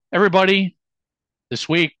Everybody, this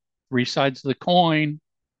week, three sides of the coin.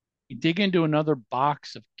 You dig into another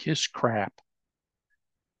box of Kiss crap.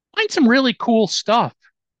 Find some really cool stuff.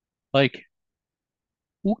 Like,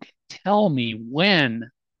 who can tell me when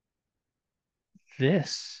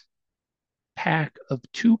this pack of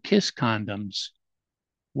two Kiss condoms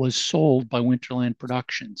was sold by Winterland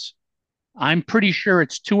Productions? I'm pretty sure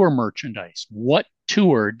it's tour merchandise. What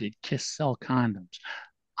tour did Kiss sell condoms?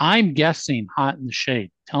 I'm guessing Hot in the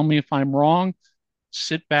Shade. Tell me if I'm wrong.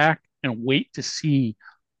 Sit back and wait to see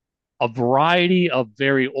a variety of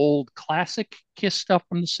very old classic Kiss stuff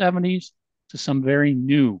from the 70s to some very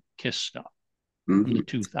new Kiss stuff from the Mhm.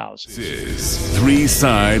 2000s. This is Three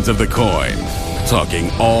Sides of the Coin, talking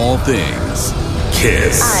all things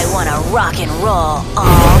Kiss. I want to rock and roll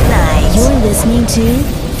all night. You're listening to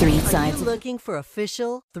Three Are Sides you of looking for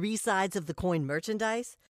official Three Sides of the Coin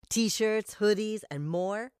merchandise? T-shirts, hoodies, and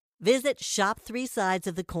more? Visit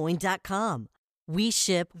shop3sidesofthecoin.com. We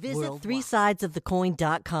ship worldwide. Visit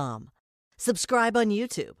 3sidesofthecoin.com. Subscribe on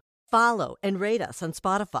YouTube. Follow and rate us on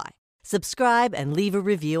Spotify. Subscribe and leave a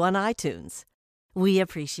review on iTunes. We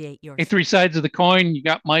appreciate your Hey, Three Sides of the Coin, you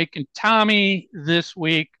got Mike and Tommy this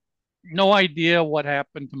week. No idea what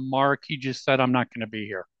happened to Mark. He just said, I'm not going to be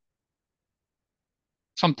here.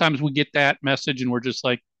 Sometimes we get that message and we're just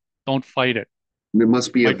like, don't fight it. It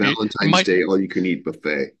must be a Might be, Valentine's Day all-you-can-eat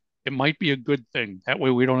buffet. it might be a good thing. That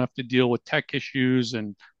way we don't have to deal with tech issues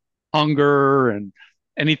and hunger and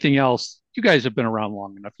anything else. You guys have been around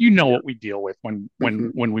long enough. You know what we deal with when when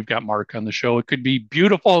Mhm. when we've got Mark on the show. It could be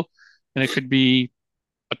beautiful and it could be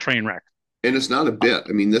a train wreck. And it's not a bit.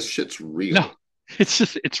 I mean, this shit's real. No,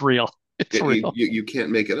 it's real. It's real. You can't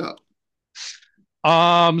make it up.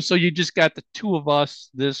 So you just got the two of us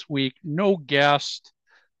this week, no guest.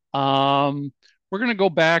 We're gonna go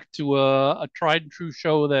back to a tried and true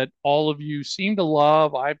show that all of you seem to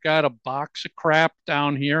love. I've got a box of crap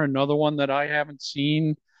down here, another one that I haven't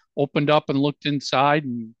seen, opened up and looked inside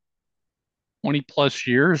in 20 plus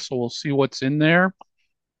years, so we'll see what's in there.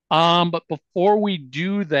 But before we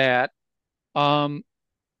do that, um,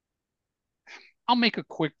 I'll make a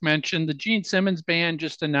quick mention. The Gene Simmons band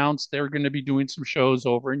just announced they're going to be doing some shows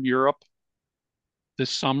over in Europe this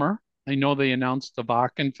summer. I know they announced the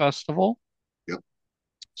Wacken Festival, Yep.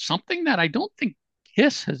 something that I don't think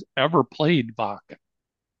Kiss has ever played Wacken.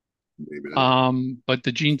 Maybe not. But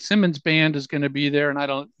the Gene Simmons band is going to be there, and I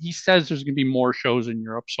don't. He says there's going to be more shows in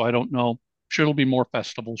Europe, so I don't know. I'm sure it'll be more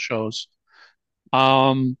festival shows.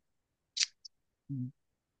 Um,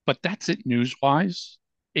 but that's it news wise.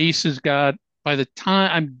 Ace has got, by the time,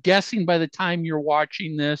 I'm guessing by the time you're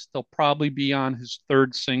watching this, they'll probably be on his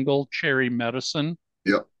third single, Cherry Medicine.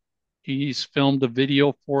 Yep. He's filmed a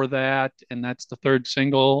video for that, and that's the third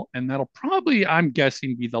single. And that'll probably, I'm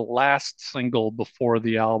guessing, be the last single before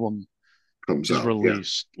the album Comes is out. Yeah.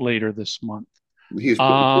 released later this month. He's putting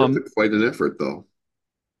forth Um, quite an effort, though.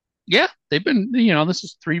 yeah, they've been, this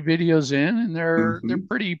is three videos in, and they're Hmm.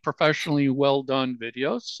 pretty professionally well done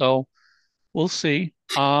videos. So we'll see.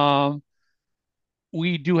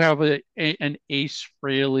 We do have an Ace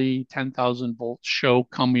Frehley 10,000 volt show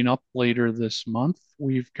coming up later this month.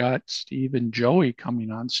 We've got Steve and Joey coming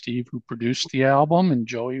on. Steve, who produced the album, and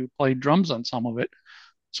Joey, who played drums on some of it.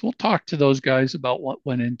 So we'll talk to those guys about what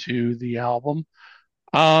went into the album.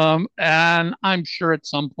 And I'm sure at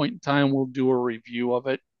some point in time we'll do a review of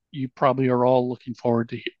it. You probably are all looking forward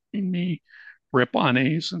to hearing me rip on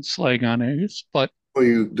Ace and slag on Ace, but Well,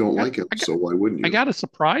 you don't I, like him, I got so why wouldn't I you? got a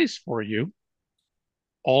surprise for you,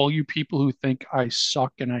 all you people who think I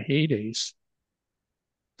suck and I hate Ace.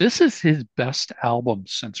 This is his best album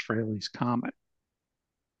since Fraley's Comet.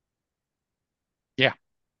 Yeah,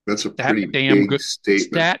 That's a that pretty damn big good. It's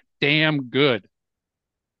statement. that damn good.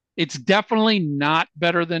 It's definitely not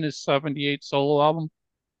better than his 78 solo album.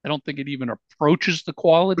 I don't think it even approaches the But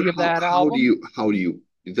quality of how that how do album. you how do you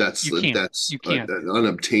You can't. that's You can't. an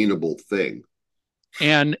unobtainable thing.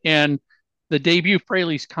 And the debut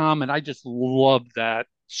Fraley's Comet, I just love that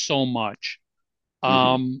so much. Hmm.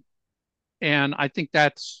 Um, and I think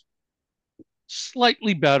that's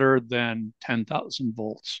slightly better than 10,000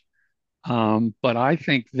 volts. But I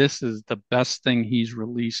think this is the best thing he's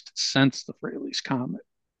released since the Fraley's Comet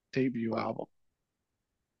debut Wow, album.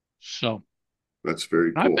 So that's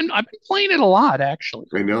very I've cool. been I've been playing it a lot actually.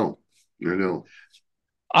 I know. I know.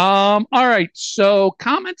 All right. So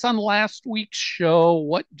comments on last week's show.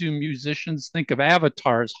 What do musicians think of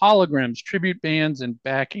avatars, holograms, tribute bands, and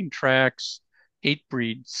backing tracks?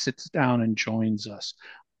 Hatebreed sits down and joins us.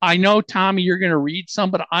 I know, Tommy, you're going to read some,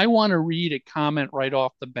 but I want to read a comment right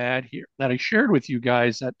off the bat here that I shared with you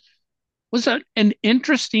guys that was an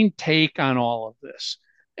interesting take on all of this.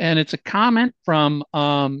 and it's a comment from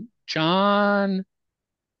John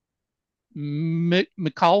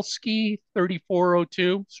Mikulski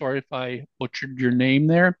 3402. Sorry if I butchered your name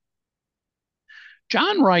there.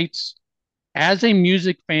 John writes, as a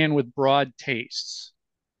music fan with broad tastes,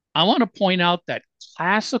 I want to point out that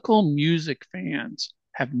classical music fans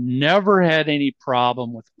have never had any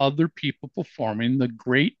problem with other people performing the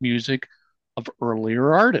great music of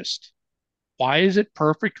earlier artists. Why is it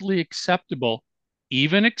perfectly acceptable,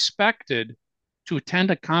 even expected, to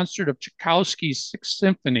attend a concert of Tchaikovsky's Sixth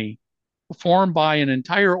Symphony performed by an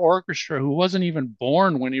entire orchestra who wasn't even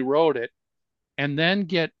born when he wrote it, and then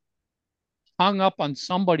get hung up on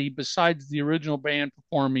somebody besides the original band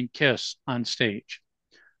performing Kiss on stage?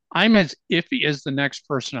 I'm as iffy as the next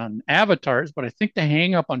person on avatars, but I think the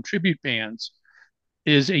hang up on tribute bands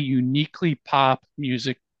is a uniquely pop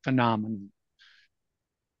music phenomenon.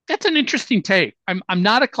 That's an interesting take. I'm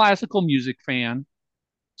not a classical music fan,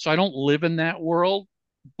 so I don't live in that world,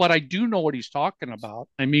 but I do know what he's talking about.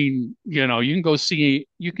 I mean, you can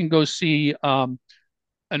go see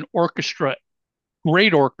an orchestra,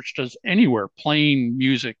 great orchestras anywhere playing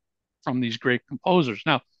music from these great composers.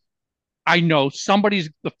 Now, I know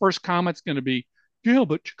the first comment's going to be, yeah,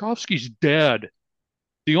 but Tchaikovsky's dead.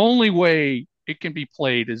 The only way it can be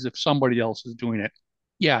played is if somebody else is doing it.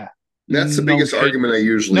 Yeah. That's the No biggest shit. argument I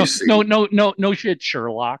usually No, see. no shit,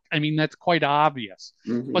 Sherlock. I mean, that's quite obvious.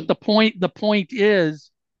 But Hmm. the point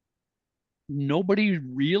is nobody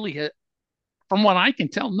really, from what I can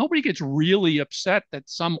tell, nobody gets really upset that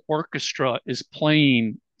some orchestra is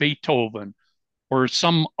playing Beethoven or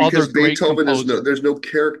some other Because great Beethoven composer. there's no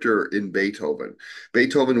character in Beethoven.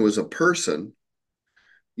 Beethoven was a person,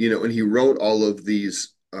 and he wrote all of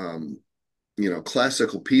these,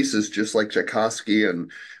 classical pieces just like Tchaikovsky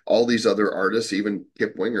and all these other artists, even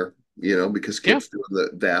Kip Winger, because Yeah. Kip's doing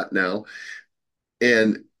that now.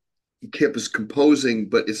 And Kip is composing,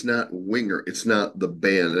 but it's not Winger, it's not the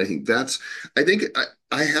band. And I think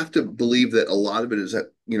I have to believe that a lot of it is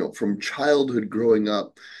that, from childhood growing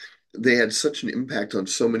up, they had such an impact on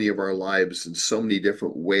so many of our lives in so many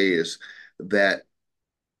different ways that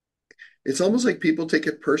it's almost like people take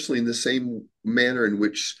it personally in the same manner in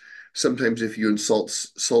which sometimes if you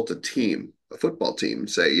insult a team, a football team,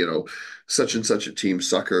 say, such and such a team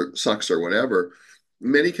sucks or whatever,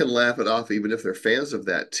 many can laugh it off even if they're fans of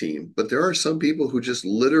that team. But there are some people who just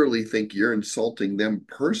literally think you're insulting them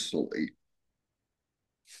personally.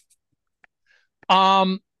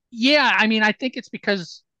 Um, yeah, I mean, I think it's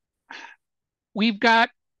because we've got,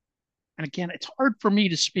 and again, it's hard for me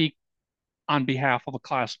to speak on behalf of a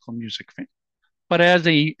classical music fan, but as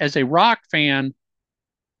a rock fan,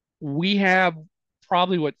 we have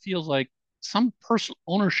probably what feels like some personal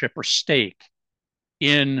ownership or stake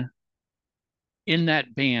in in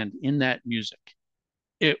that band, in that music.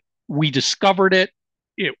 It We discovered it.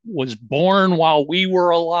 It was born while we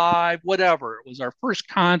were alive, whatever. It was our first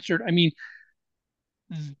concert. I mean,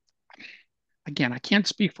 again, I can't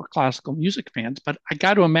speak for classical music fans, but I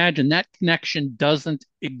got to imagine that connection doesn't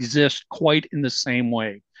exist quite in the same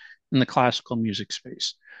way in the classical music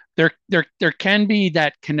space. There can be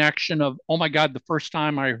that connection of, oh my God, the first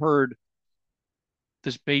time I heard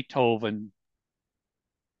this Beethoven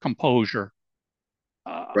composure,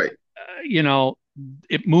 uh, Right. you know,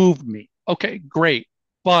 it moved me. Okay, great,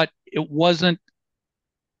 but it wasn't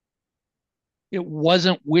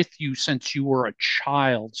with you since you were a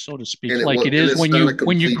child, so to speak, like it And is it's when not a you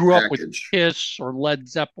complete grew up with package. Kiss or Led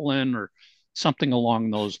Zeppelin or something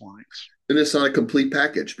along those lines. And it's not a complete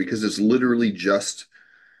package because it's literally just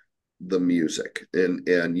the music. And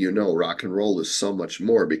rock and roll is so much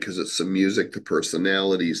more because it's the music, the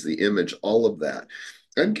personalities, the image, all of that.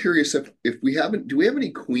 I'm curious if we haven't do we have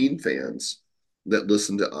any Queen fans that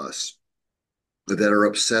listen to us that are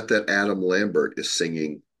upset that Adam Lambert is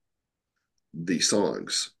singing the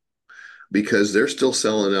songs because they're still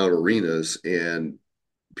selling out arenas and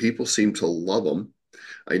people seem to love them.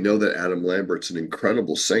 I know that Adam Lambert's an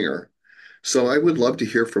incredible singer. So I would love to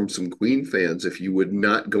hear from some Queen fans if you would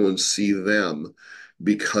not go and see them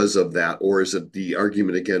because of that, or is it the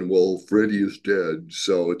argument again, well, Freddie is dead,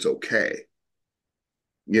 so it's okay.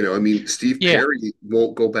 I mean, Steve Yeah, Perry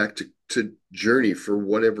won't go back to Journey for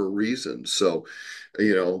whatever reason. So,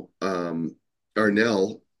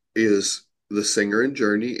 Arnell is the singer in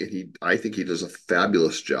Journey, and I think he does a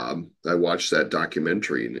fabulous job. I watched that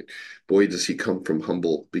documentary, and boy, does he come from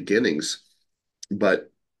humble beginnings.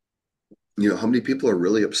 But how many people are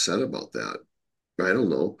really upset about that? I don't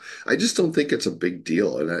know. I just don't think it's a big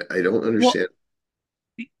deal, and I don't well, understand.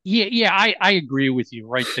 yeah, I agree with you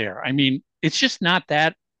right there. I mean, it's just not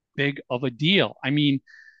that big of a deal. I mean,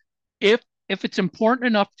 if if it's important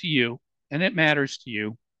enough to you and it matters to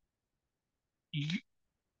you, you,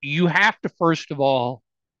 you have to first of all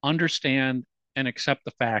understand and accept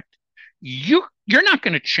the fact you're not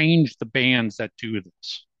going to change the bands that do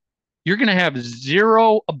this. You're going to have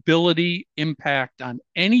zero ability impact on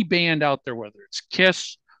any band out there, whether it's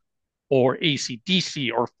Kiss or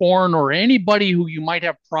AC/DC or Foreign or anybody who you might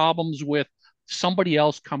have problems with, somebody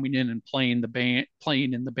else coming in and playing the band,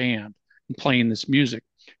 playing in the band and playing this music.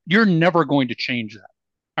 You're never going to change that.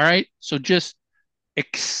 All right. So just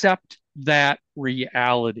accept that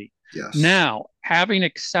reality. Yes. Now, having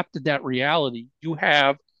accepted that reality,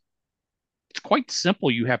 it's quite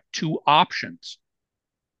simple. You have two options.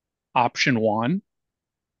 Option one,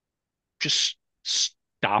 just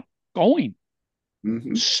stop going.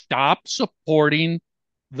 Mm-hmm. Stop supporting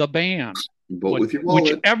the band. Vote with your wallet.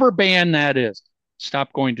 Whichever band that is.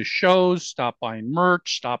 Stop going to shows, stop buying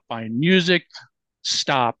merch, stop buying music,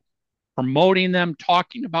 stop promoting them,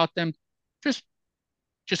 talking about them.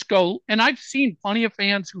 Just go. And I've seen plenty of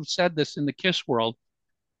fans who've said this in the Kiss world.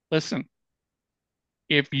 Listen,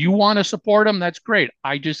 if you want to support them, that's great.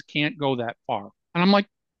 I just can't go that far. And I'm like,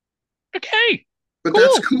 okay, but cool.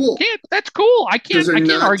 That's cool. That's cool. I can't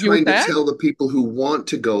argue with that. Trying to tell the people who want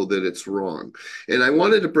to go that it's wrong. And I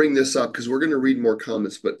wanted to bring this up because we're going to read more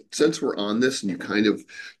comments. But since we're on this and you kind of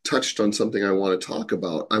touched on something I want to talk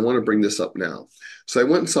about, I want to bring this up now. So I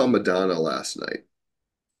went and saw Madonna last night,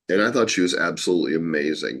 and I thought she was absolutely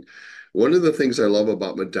amazing. One of the things I love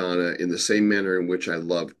about Madonna, in the same manner in which I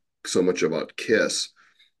love so much about Kiss,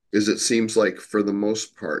 is it seems like for the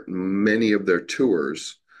most part, many of their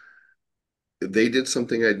tours, they did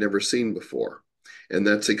something I'd never seen before. And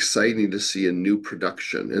that's exciting to see a new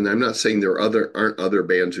production. And I'm not saying there aren't other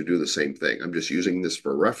bands who do the same thing. I'm just using this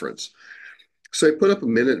for reference. So I put up a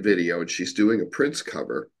minute video, and she's doing a Prince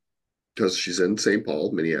cover because she's in St.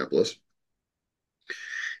 Paul, Minneapolis.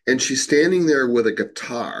 And she's standing there with a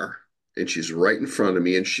guitar, and she's right in front of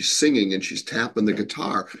me, and she's singing, and she's tapping the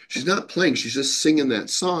guitar. She's not playing. She's just singing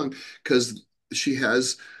that song because she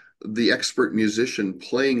has the expert musician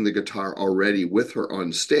playing the guitar already with her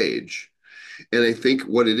on stage. And I think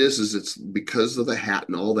what it is it's because of the hat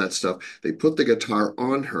and all that stuff, they put the guitar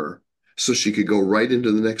on her so she could go right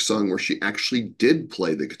into the next song where she actually did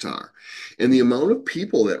play the guitar. And the amount of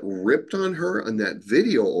people that ripped on her on that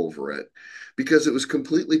video over it, because it was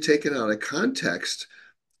completely taken out of context,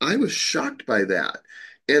 I was shocked by that.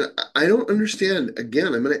 And I don't understand.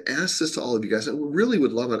 Again, I'm going to ask this to all of you guys. I really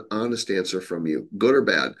would love an honest answer from you, good or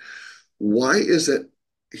bad. Why is it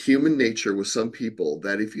human nature with some people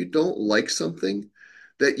that if you don't like something,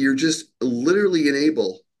 that you're just literally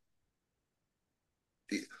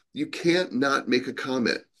you can't not make a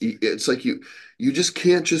comment. It's like you just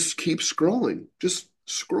can't just keep scrolling. Just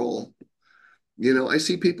scroll. I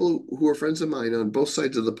see people who are friends of mine on both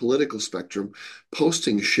sides of the political spectrum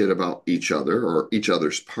posting shit about each other or each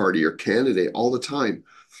other's party or candidate all the time.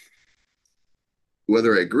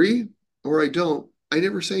 Whether I agree or I don't, I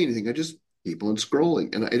never say anything. I just keep on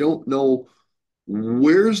scrolling. And I don't know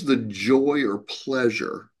where's the joy or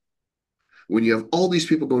pleasure when you have all these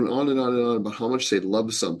people going on and on and on about how much they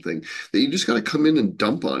love something that you just got to come in and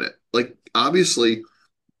dump on it. Like, obviously,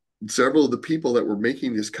 several of the people that were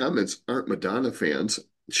making these comments aren't Madonna fans.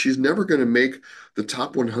 She's never going to make the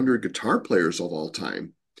top 100 guitar players of all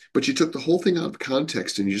time. But you took the whole thing out of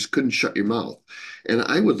context and you just couldn't shut your mouth. And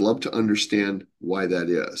I would love to understand why that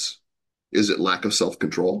is. Is it lack of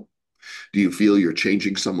self-control? Do you feel you're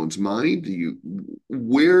changing someone's mind?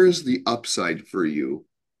 Where's the upside for you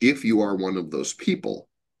if you are one of those people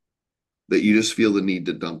that you just feel the need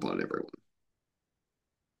to dump on everyone?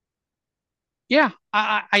 Yeah,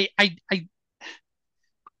 I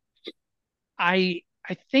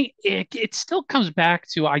think it still comes back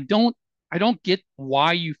to I don't get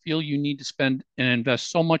why you feel you need to spend and invest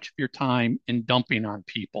so much of your time in dumping on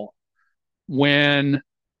people when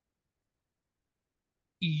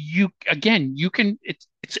you can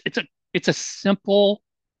it's a simple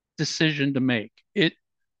decision to make. It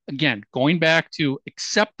again, going back to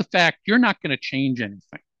accept the fact you're not going to change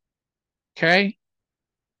anything. Okay?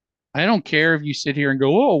 I don't care if you sit here and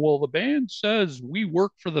go, "Oh, well, the band says we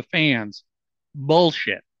work for the fans."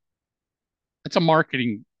 Bullshit. It's a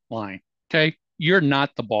marketing line. Okay? You're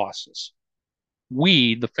not the bosses.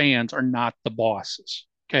 We, the fans, are not the bosses.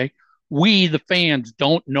 Okay? We, the fans,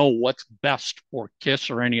 don't know what's best for Kiss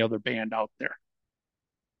or any other band out there.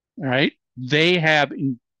 All right? They have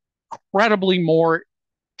incredibly more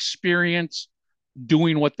experience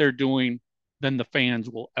doing what they're doing than the fans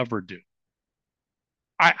will ever do.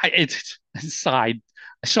 It's aside.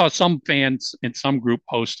 I saw some fans in some group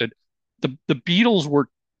posted the Beatles were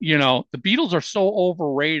the Beatles are so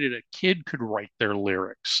overrated, a kid could write their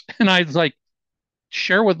lyrics. And I was like,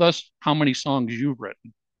 share with us how many songs you've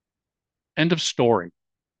written. End of story.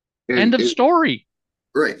 End And, of story.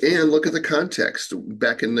 right. And look at the context.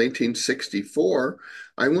 Back in 1964,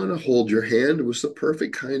 I Want to Hold Your Hand was the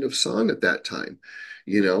perfect kind of song at that time.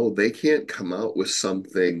 They can't come out with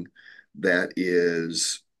something that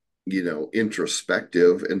is,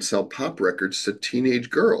 introspective and sell pop records to teenage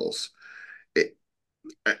girls. It,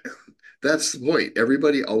 I- that's the point.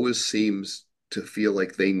 Everybody always seems to feel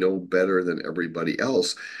like they know better than everybody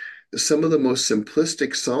else. Some of the most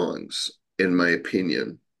simplistic songs, in my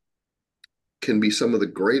opinion, can be some of the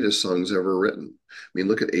greatest songs ever written. I mean,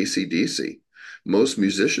 look at AC/DC. Most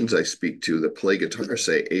musicians I speak to that play guitar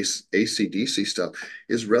say AC/DC stuff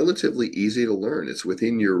is relatively easy to learn. It's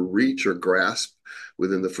within your reach or grasp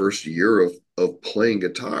within the first year of playing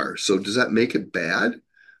guitar. So does that make it bad?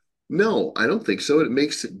 No, I don't think so. It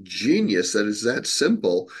makes it genius that it's that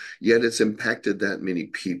simple, yet it's impacted that many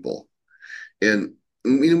people. And I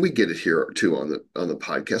mean, we get it here too on the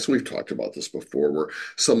podcast. We've talked about this before, where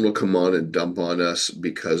someone will come on and dump on us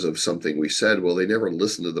because of something we said. Well, they never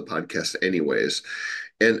listened to the podcast anyways,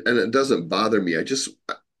 and it doesn't bother me.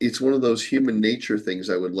 It's one of those human nature things.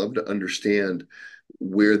 I would love to understand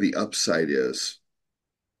where the upside is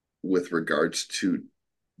with regards to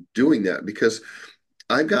doing that, because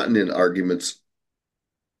I've gotten in arguments,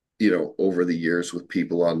 over the years with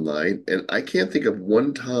people online, and I can't think of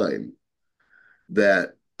one time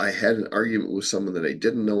that I had an argument with someone that I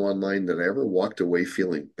didn't know online that I ever walked away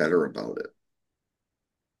feeling better about it.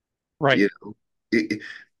 Right. You know,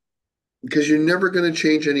 because you're never going to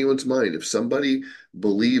change anyone's mind. If somebody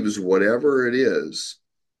believes whatever it is,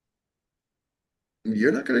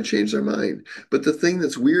 you're not going to change their mind. But the thing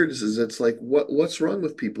that's weird is it's like, what's wrong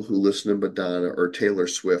with people who listen to Madonna or Taylor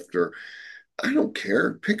Swift, or I don't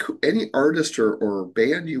care. Pick any artist or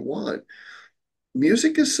band you want.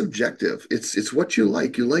 Music is subjective. It's what you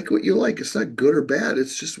like. You like what you like. It's not good or bad.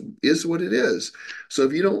 It's just is what it is. So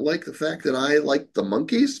if you don't like the fact that I like the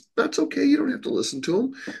Monkees, that's okay. You don't have to listen to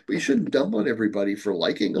them, but you shouldn't dump on everybody for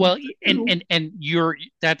liking them. Well, and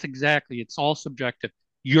that's exactly, it's all subjective.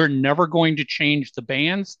 You're never going to change the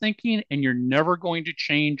band's thinking, and you're never going to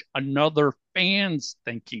change another fan's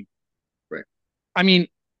thinking. Right. I mean,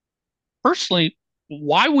 personally,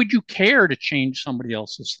 why would you care to change somebody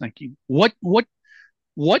else's thinking? What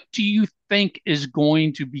do you think is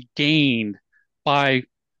going to be gained by,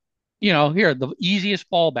 here, the easiest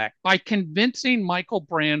fallback, by convincing Michael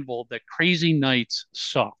Brandvold that Crazy Nights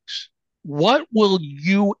sucks? What will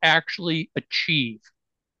you actually achieve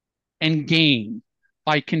and gain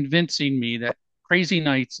by convincing me that Crazy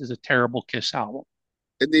Nights is a terrible Kiss album?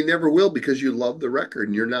 And they never will, because you love the record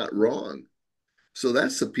and you're not wrong. So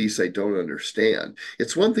that's the piece I don't understand.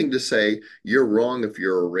 It's one thing to say you're wrong if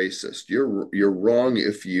you're a racist. You're wrong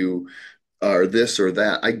if you are this or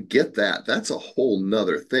that. I get that. That's a whole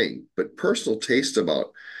nother thing. But personal taste about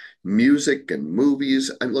music and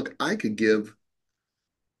movies, look, I could give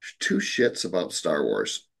two shits about Star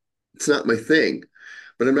Wars. It's not my thing.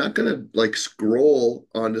 But I'm not gonna like scroll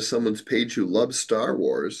onto someone's page who loves Star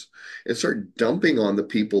Wars and start dumping on the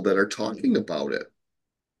people that are talking about it.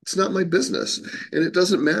 It's not my business. And it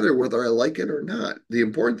doesn't matter whether I like it or not. The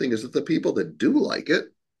important thing is that the people that do like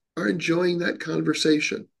it are enjoying that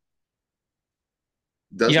conversation.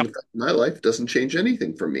 Doesn't Yep. affect my life, doesn't change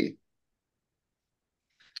anything for me.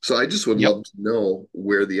 So I just would Yep. love to know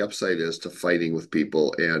where the upside is to fighting with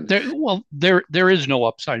people. And There is no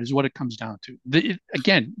upside, is what it comes down to.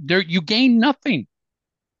 Again, you gain nothing.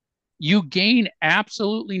 You gain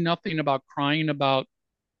absolutely nothing about crying about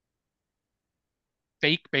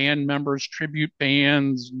fake band members, tribute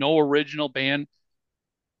bands, no original band.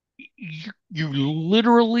 You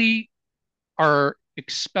literally are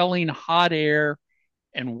expelling hot air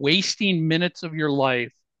and wasting minutes of your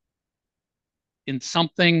life in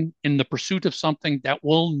the pursuit of something that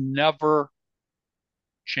will never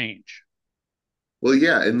change. well,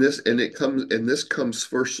 yeah, and this comes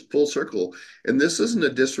first full circle. And this isn't a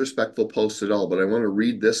disrespectful post at all, but I want to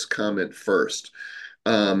read this comment first.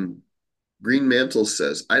 Um, Green Mantle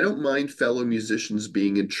says, I don't mind fellow musicians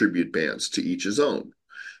being in tribute bands, to each his own.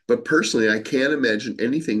 But personally, I can't imagine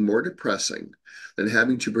anything more depressing than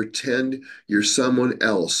having to pretend you're someone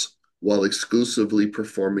else while exclusively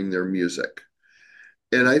performing their music.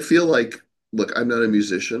 And I feel like, look, I'm not a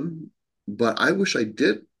musician, but I wish I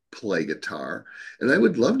did play guitar. And I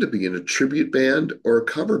would love to be in a tribute band or a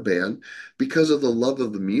cover band because of the love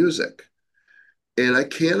of the music. And I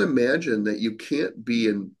can't imagine that you can't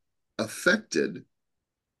be affected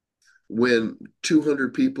when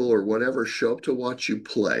 200 people or whatever show up to watch you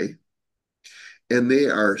play and they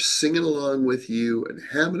are singing along with you and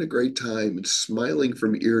having a great time and smiling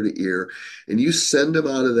from ear to ear, and you send them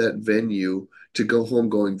out of that venue to go home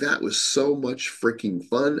going, that was so much freaking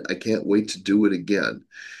fun. I can't wait to do it again.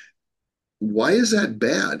 Why is that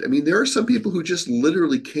bad? I mean, there are some people who just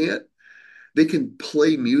literally can't. They can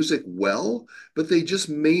play music well, but they just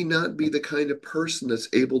may not be the kind of person that's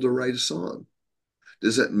able to write a song.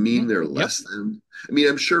 Does that mean they're Yep. less than? I mean,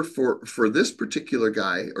 I'm sure for this particular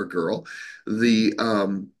guy or girl, the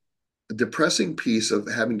depressing piece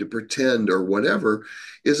of having to pretend or whatever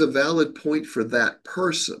is a valid point for that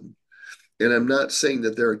person. And I'm not saying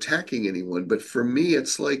that they're attacking anyone, but for me,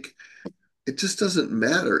 it's like it just doesn't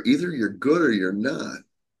matter. Either you're good or you're not.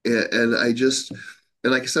 And I just,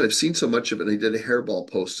 and like I said, I've seen so much of it. And I did a hairball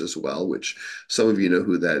post as well, which some of you know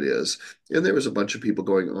who that is. And there was a bunch of people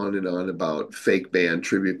going on and on about fake band,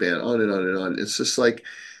 tribute band, on and on and on. It's just like,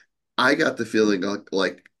 I got the feeling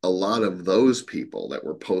like a lot of those people that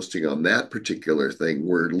were posting on that particular thing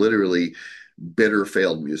were literally bitter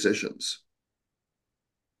failed musicians,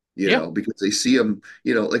 Yeah. because they see them,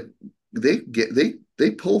 like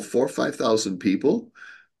they pull 4 or 5 thousand people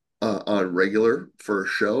on regular for a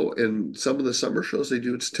show, and some of the summer shows they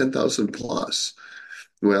do, it's 10,000 plus.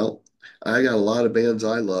 Well, I got a lot of bands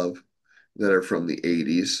I love that are from the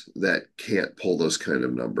 80s that can't pull those kind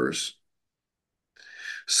of numbers.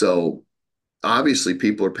 So obviously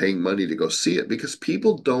people are paying money to go see it because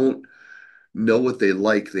people don't know what they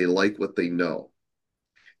like what they know.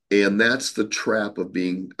 And that's the trap of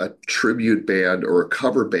being a tribute band or a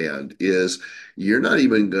cover band is you're not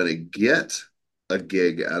even going to get a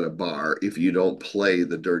gig at a bar if you don't play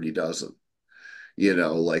the Dirty Dozen.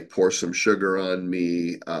 Like Pour Some Sugar on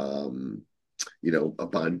Me, couple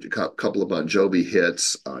of Bon Jovi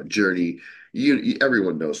hits, Journey.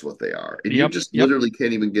 Everyone knows what they are, and you Yep. just Yep. literally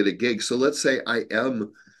can't even get a gig. So let's say I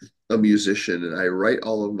am a musician and I write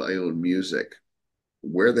all of my own music.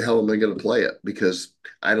 Where the hell am I going to play it? Because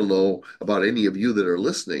I don't know about any of you that are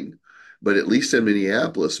listening, but at least in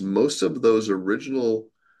Minneapolis, most of those original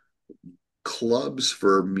clubs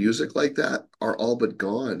for music like that are all but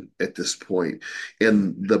gone at this point.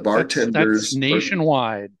 And the That's bartenders are,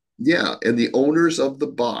 nationwide. yeah, and the owners of the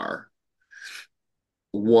bar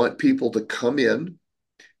want people to come in,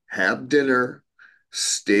 have dinner,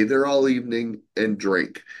 stay there all evening, and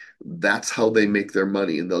drink. That's how they make their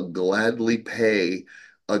money. And they'll gladly pay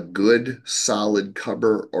a good, solid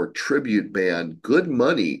cover or tribute band good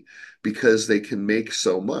money because they can make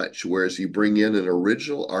so much. Whereas you bring in an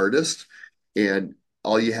original artist and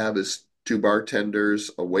all you have is two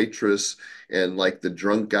bartenders, a waitress, and like the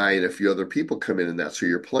drunk guy and a few other people come in, and that's who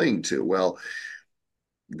you're playing to. Well,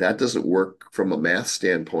 that doesn't work from a math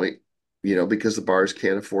standpoint, because the bars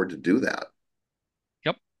can't afford to do that.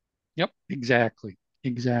 Yep. Yep. Exactly.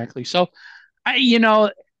 Exactly. So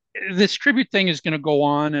this tribute thing is going to go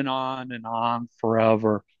on and on and on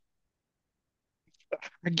forever.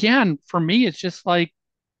 Again, for me, it's just like,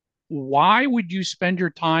 why would you spend your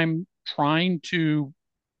time trying to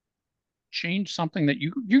change something that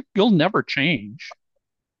you'll never change?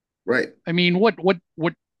 Right, I mean, what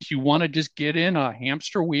do you want to just get in a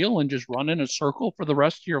hamster wheel and just run in a circle for the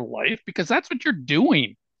rest of your life? Because that's what you're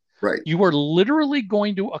doing. right. You are literally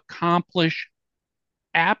going to accomplish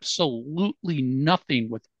absolutely nothing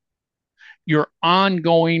with your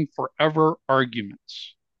ongoing forever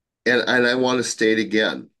arguments. And I want to state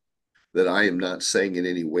again that I am not saying in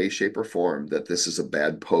any way, shape, or form that this is a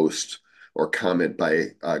bad post or comment by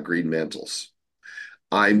Green Mantles.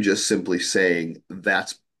 I'm just simply saying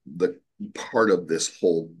that's the part of this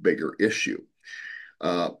whole bigger issue.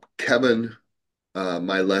 Kevin,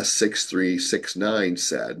 my less 6369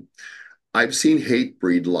 said, I've seen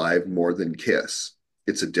Hatebreed live more than Kiss.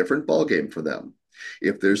 It's a different ballgame for them.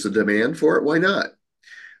 If there's a demand for it, why not?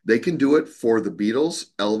 They can do it for the Beatles,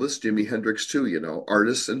 Elvis, Jimi Hendrix too,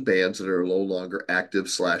 artists and bands that are no longer active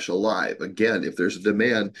slash alive. Again, if there's a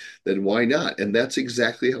demand, then why not? And that's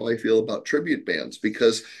exactly how I feel about tribute bands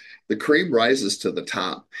because the cream rises to the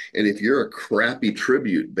top. And if you're a crappy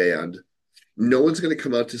tribute band, no one's going to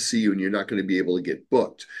come out to see you and you're not going to be able to get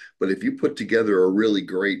booked. But if you put together a really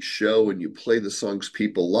great show and you play the songs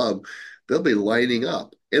people love, they'll be lining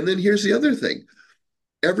up. And then here's the other thing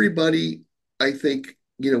everybody, I think,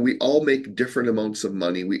 we all make different amounts of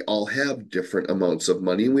money. We all have different amounts of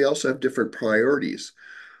money, and we also have different priorities.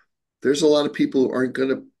 There's a lot of people who aren't going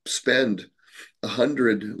to spend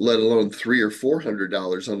 100, let alone $300 or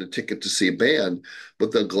 $400 on a ticket to see a band,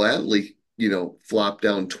 but they'll gladly, flop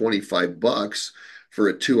down 25 bucks for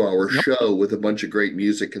a 2 hour Yep. show with a bunch of great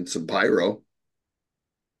music and some pyro.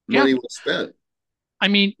 Yeah. Money well spent. I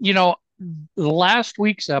mean, last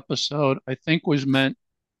week's episode, I think, was meant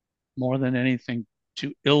more than anything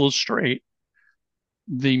to illustrate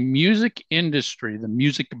the music industry, the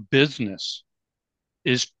music business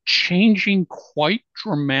is changing quite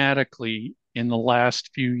dramatically in the last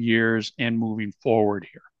few years and moving forward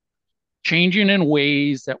here. Changing in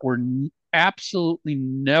ways that were absolutely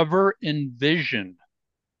never envisioned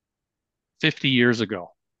 50 years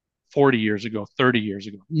ago, 40 years ago, 30 years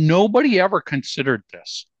ago. Nobody ever considered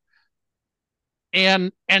this.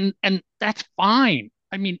 And that's fine.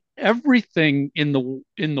 I mean, everything in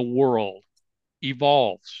the world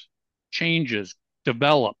evolves, changes,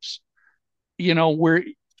 develops. Where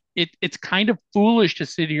it's kind of foolish to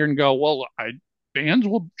sit here and go, well, bands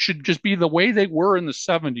should just be the way they were in the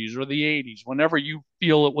 70s or the 80s, whenever you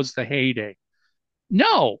feel it was the heyday.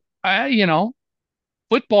 No,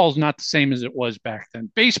 football's not the same as it was back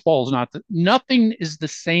then. Baseball's nothing is the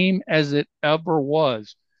same as it ever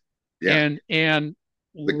was. Yeah. And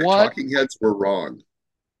The what talking heads were wrong.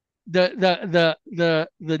 the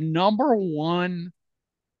number one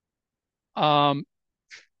um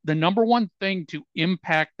the number one thing to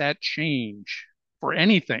impact that change for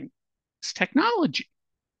anything is technology.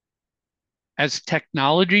 As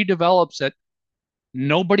technology develops that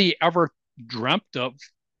nobody ever dreamt of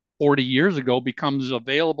 40 years ago becomes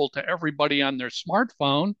available to everybody on their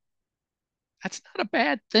smartphone, that's not a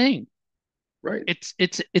bad thing. Right.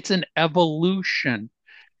 It's an evolution.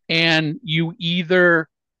 And you either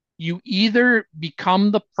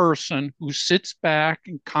become the person who sits back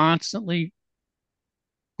and constantly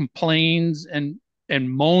complains and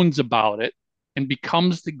moans about it and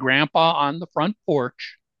becomes the grandpa on the front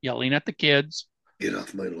porch yelling at the kids, Get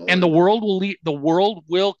off my lawn. and the world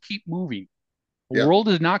will keep moving. The Yeah. world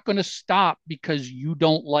is not going to stop because you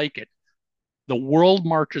don't like it. The world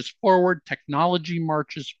marches forward, technology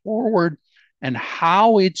marches forward, and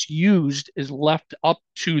how it's used is left up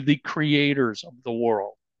to the creators of the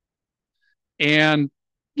world. And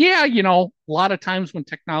yeah, a lot of times when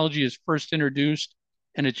technology is first introduced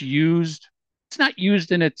and it's not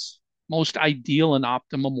used in its most ideal and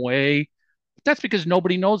optimum way. But that's because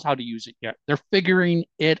nobody knows how to use it yet. They're figuring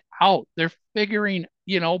it out. They're figuring,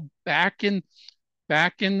 back in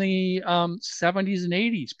the 70s and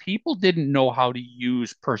 80s, people didn't know how to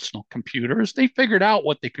use personal computers. They figured out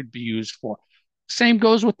what they could be used for. Same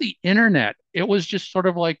goes with the internet. It was just sort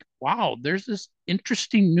of like, wow, there's this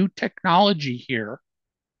interesting new technology here.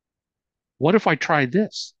 What if I try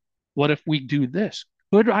this? What if we do this?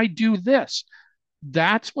 Could I do this?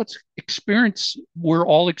 That's what's experience we're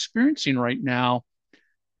all experiencing right now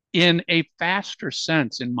in a faster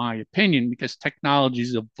sense, in my opinion, because technology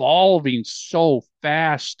is evolving so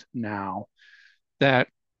fast now that,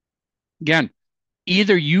 again,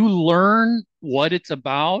 either you learn what it's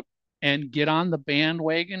about and get on the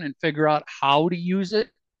bandwagon and figure out how to use it,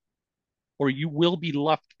 or you will be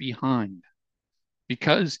left behind.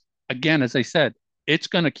 Because, again, as I said, it's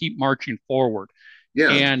going to keep marching forward. Yeah.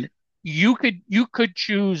 And you could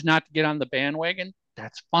choose not to get on the bandwagon.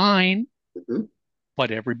 That's fine. Mhm. But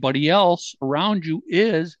everybody else around you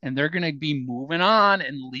is, and they're going to be moving on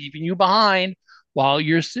and leaving you behind while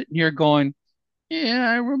you're sitting here going, yeah,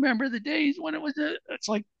 I remember the days when it's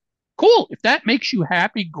like, cool. If that makes you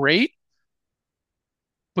happy, great.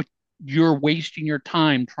 But you're wasting your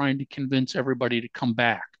time trying to convince everybody to come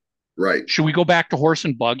back. Right. Should we go back to horse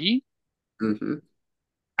and buggy? Hmm.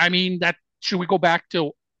 I mean, should we go back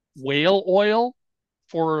to whale oil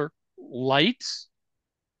for lights?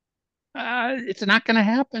 It's not going to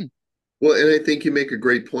happen. Well, and I think you make a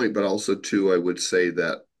great point, but also too, I would say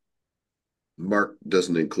that Mark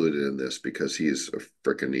doesn't include it in this because he's a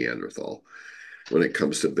freaking Neanderthal when it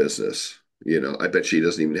comes to business. I bet she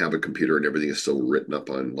doesn't even have a computer and everything is still written up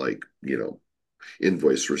on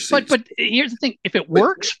invoice But receipts. but here's the thing: if it But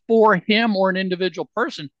works for him or an individual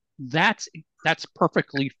person, that's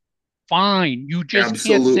perfectly fine. You just can't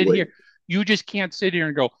sit absolutely. here. You just can't sit here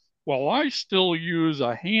and go, well, I still use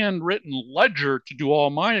a handwritten ledger to do all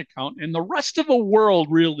my accounting, and the rest of the world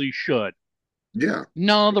really should. Yeah,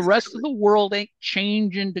 No, the rest of exactly. the world ain't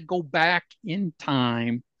changing to go back in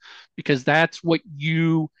time because that's what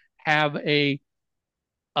you have a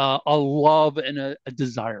love and a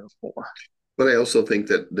desire for. But I also think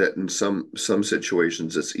that in some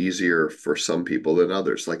situations it's easier for some people than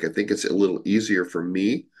others. Like I think it's a little easier for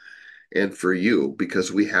me and for you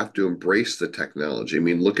because we have to embrace the technology. I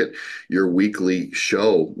mean, look at your weekly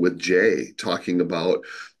show with Jay talking about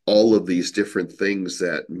all of these different things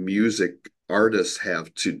that music artists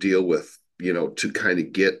have to deal with, to kind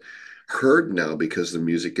of get heard now because the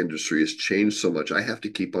music industry has changed so much. I have to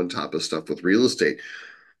keep on top of stuff with real estate.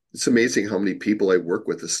 It's amazing how many people I work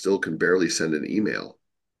with that still can barely send an email.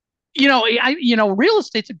 Real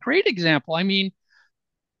estate's a great example. I mean,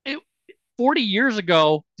 it, 40 years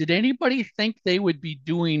ago, did anybody think they would be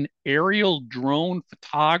doing aerial drone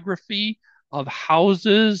photography of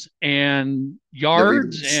houses and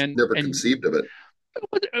yards Never and conceived of it.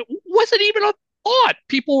 it wasn't even a thought.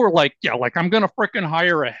 People were like, yeah, like I'm gonna freaking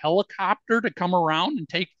hire a helicopter to come around and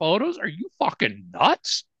take photos. Are you fucking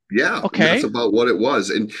nuts? Yeah, and that's Okay, about what it was.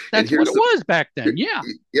 And that's what here's it the was back then. Yeah.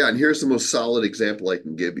 yeah, and here's the most solid example I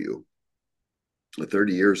can give you.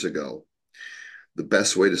 30 years ago, the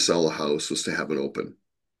best way to sell a house was to have an open,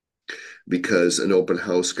 because an open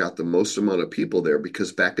house got the most amount of people there,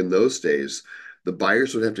 because back in those days, the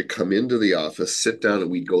buyers would have to come into the office, sit down, and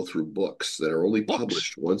we'd go through books that are only Books.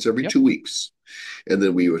 published once every Yep. 2 weeks. And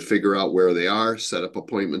then we would figure out where they are, set up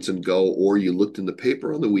appointments and go, or you looked in the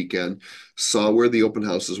paper on the weekend, saw where the open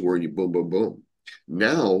houses were, and you boom, boom, boom.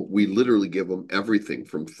 Now we literally give them everything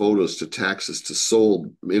from photos to taxes to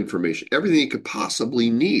sold information, everything you could possibly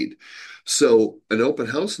need. So an open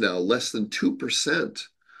house now, less than 2%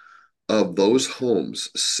 of those homes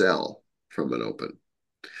sell from an open,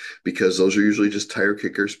 because those are usually just tire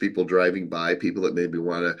kickers, people driving by, people that maybe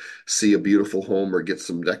want to see a beautiful home or get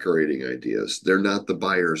some decorating ideas. They're not the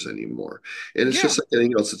buyers anymore. And it's Yeah. just like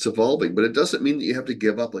anything else, it's evolving, but it doesn't mean that you have to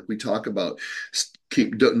give up. Like we talk about,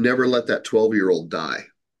 never let that 12-year-old die,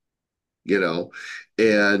 you know,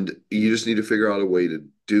 and you just need to figure out a way to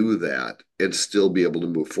do that and still be able to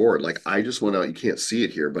move forward. Like I just went out, you can't see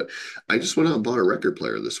it here, but I just went out and bought a record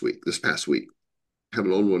player this past week.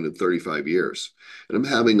 Haven't owned one in 35 years. And I'm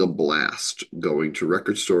having a blast going to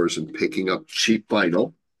record stores and picking up cheap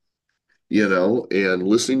vinyl, and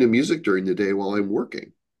listening to music during the day while I'm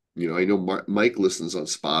working. I know Mike listens on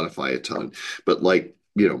Spotify a ton, but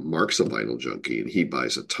Mark's a vinyl junkie and he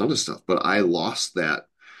buys a ton of stuff. But I lost that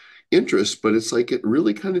interest, but it's like it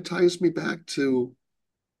really kind of ties me back to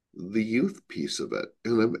the youth piece of it.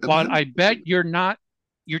 And I'm But having I bet you're not,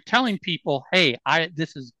 you're telling people, hey,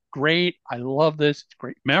 this is great. I love this. It's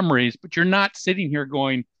great memories. But you're not sitting here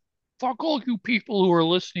going, fuck all you people who are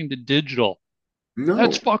listening to digital.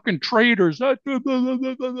 That's no, fucking traitors. Go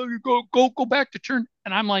back to turn.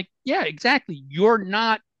 And I'm like, yeah, exactly. You're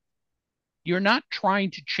not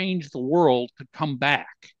trying to change the world to come back.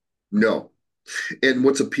 no. And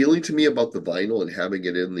what's appealing to me about the vinyl and having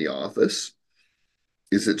it in the office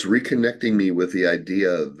is it's reconnecting me with the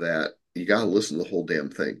idea that you got to listen to the whole damn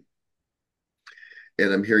thing.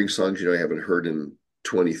 And I'm hearing songs, I haven't heard in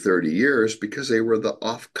 20, 30 years because they were the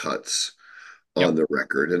offcuts Yep. on the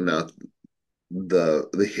record and not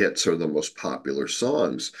the hits or the most popular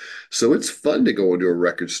songs. So it's fun to go into a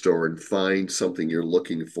record store and find something you're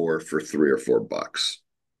looking for $3 or $4.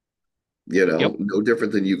 Yep. No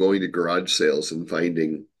different than you going to garage sales and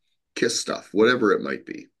finding Kiss stuff, whatever it might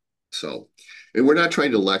be. So, and we're not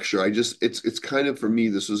trying to lecture. It's kind of, for me,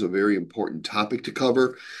 this was a very important topic to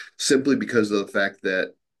cover, simply because of the fact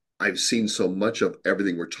that I've seen so much of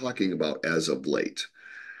everything we're talking about as of late.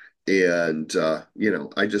 And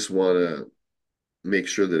I just want to make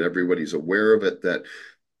sure that everybody's aware of it, that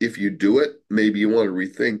if you do it, maybe you want to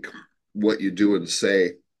rethink what you do and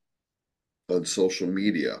say on social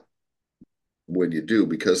media when you do,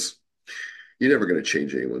 because you're never going to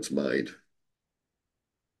change anyone's mind.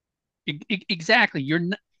 Exactly.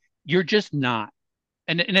 You're just not.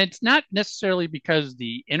 And it's not necessarily because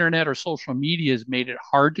the internet or social media has made it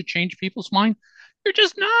hard to change people's mind. You're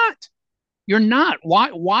just not. You're not.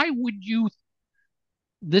 Why would you?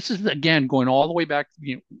 This is again going all the way back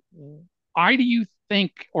to why do you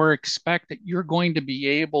think or expect that you're going to be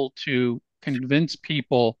able to convince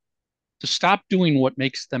people to stop doing what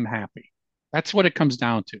makes them happy? That's what it comes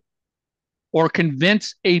down to. Or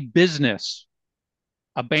convince a business,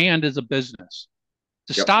 a band is a business,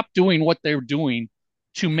 to Yep. stop doing what they're doing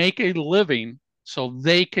to make a living so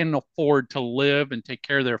they can afford to live and take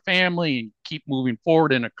care of their family and keep moving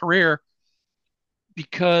forward in a career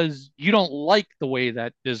because you don't like the way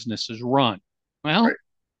that business is run. Well, Right.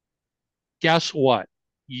 guess what?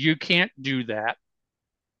 You can't do that.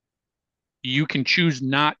 You can choose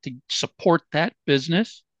not to support that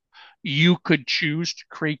business. You could choose to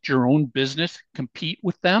create your own business, compete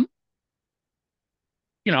with them.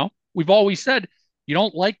 We've always said you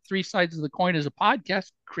don't like Three Sides of the Coin as a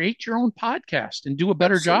podcast, create your own podcast and do a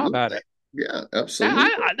better job at Absolutely. it. Yeah,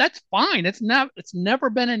 absolutely. That's fine. It's never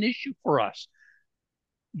been an issue for us.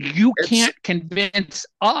 You It's can't convince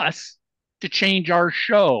us to change our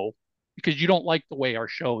show because you don't like the way our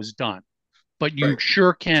show is done. But you right.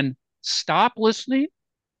 sure can stop listening,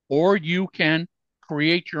 or you can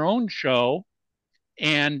create your own show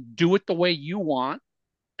and do it the way you want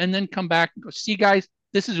and then come back and go, see, guys,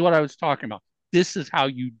 this is what I was talking about. This is how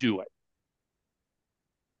you do it.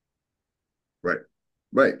 Right.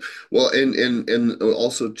 Right. Well, and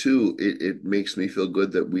also too, it makes me feel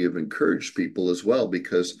good that we have encouraged people as well,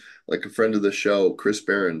 because like a friend of the show, Chris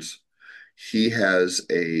Behrens, he has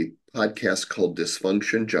a podcast called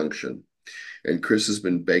Dysfunction Junction. And Chris has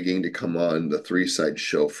been begging to come on the Three Side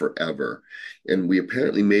Show forever. And we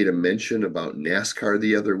apparently made a mention about NASCAR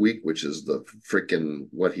the other week, which is the freaking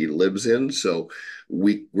what he lives in. So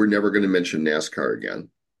we're never going to mention NASCAR again,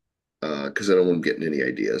 because I don't want him getting any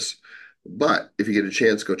ideas. But if you get a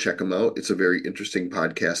chance, go check them out. It's a very interesting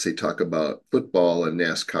podcast. They talk about football and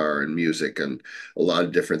NASCAR and music and a lot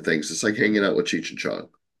of different things. It's like hanging out with Cheech and Chong.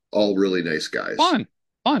 All really nice guys. Fun,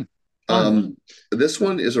 fun, fun. This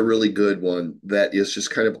one is a really good one that is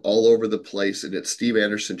just kind of all over the place, and it's Steve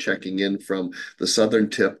Anderson checking in from the southern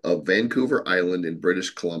tip of Vancouver Island in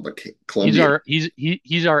British Columbia.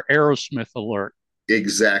 He's our Aerosmith alert.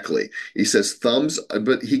 Exactly. He says thumbs,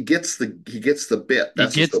 but he gets the bit.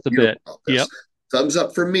 That's he gets what's so the bit. about this. Yep. Thumbs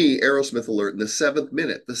up for me, Aerosmith alert in the 7th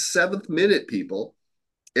minute. The 7th minute, people.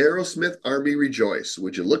 Aerosmith Army Rejoice.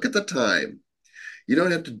 Would you look at the time? You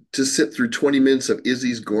don't have to sit through 20 minutes of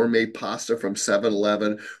Izzy's gourmet pasta from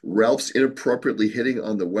 7-Eleven, Ralph's inappropriately hitting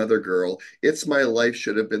on the weather girl. It's My Life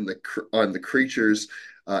should have been on the Creatures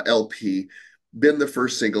LP. Been the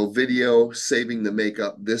first single video, saving the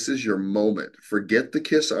makeup. This is your moment. Forget the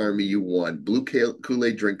Kiss Army, you won. Blue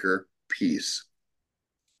Kool-Aid drinker, peace.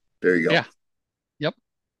 There you go. Yeah. Yep.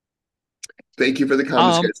 Thank you for the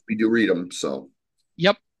comments, guys. We do read them. So.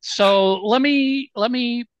 Yep. So let me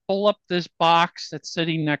pull up this box that's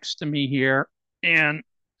sitting next to me here, and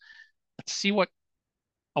let's see what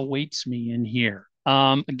awaits me in here.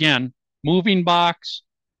 Again, moving box,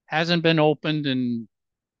 hasn't been opened in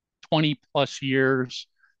 20 plus years.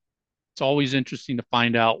 It's always interesting to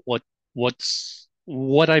find out what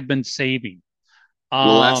I've been saving.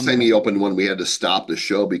 Well, last time he opened one, we had to stop the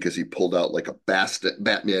show because he pulled out like a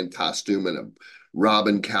Batman costume and a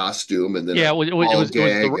Robin costume, and then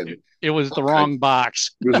it was the wrong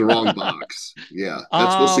box. It was the wrong box. Yeah,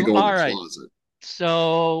 that's supposed to go in the closet.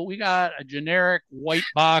 So we got a generic white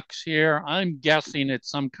box here. I'm guessing it's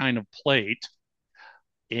some kind of plate,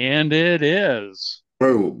 and it is.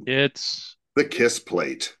 Boom! It's the Kiss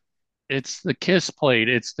plate. It's the Kiss plate.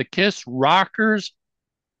 It's the Kiss Rockers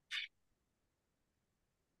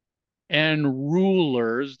and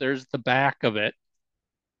Rulers. There's the back of it.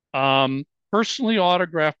 Personally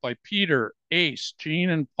autographed by Peter, Ace, Gene,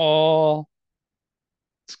 and Paul.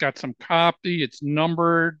 It's got some copy. It's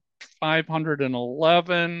numbered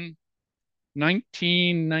 511,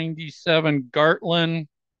 1997 Gartland.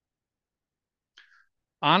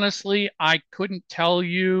 Honestly, I couldn't tell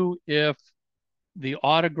you if they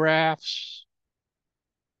autographed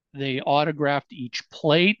each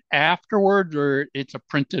plate afterwards or it's a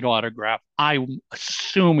printed autograph. I'm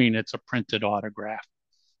assuming it's a printed autograph.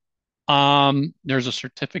 There's a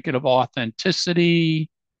certificate of authenticity.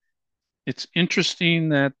 It's interesting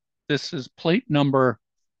that this is plate number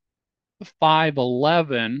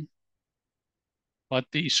 511, but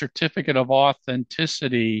the certificate of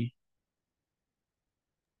authenticity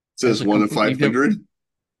says 1 of 500.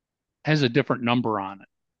 Has a different number on it.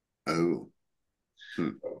 Oh.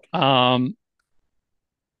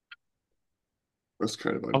 That's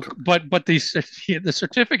kind of uncomfortable. But the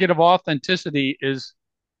certificate of authenticity is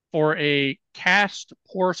for a cast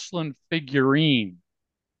porcelain figurine,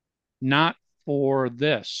 not for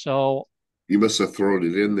this. So you must have thrown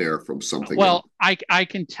it in there from something. Well, I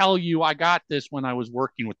can tell you, I got this when I was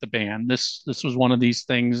working with the band. This was one of these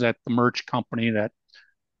things at the merch company that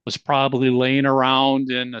was probably laying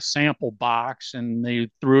around in a sample box, and they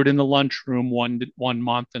threw it in the lunchroom one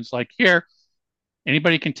month, and it's like, here,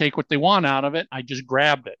 anybody can take what they want out of it. I just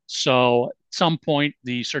grabbed it. So at some point,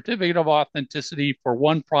 the certificate of authenticity for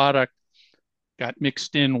one product got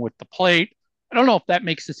mixed in with the plate. I don't know if that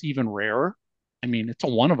makes this even rarer. I mean, it's a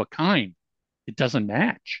one of a kind. It doesn't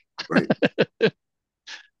match. Right.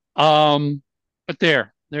 But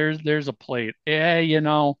there's a plate.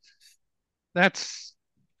 Yeah, that's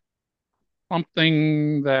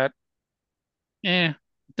something that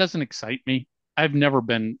doesn't excite me. I've never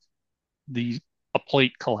been a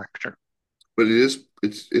plate collector. But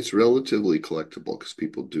it's relatively collectible because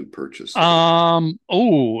people do purchase them.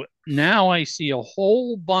 Now I see a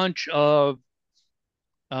whole bunch of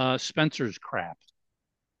Spencer's crap.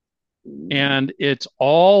 And it's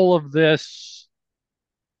all of this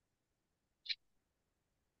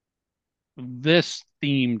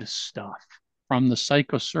themed stuff from the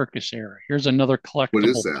Psycho Circus era. Here's another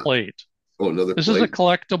collectible plate. Oh, another This plate? is a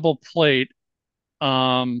collectible plate.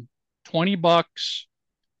 $20.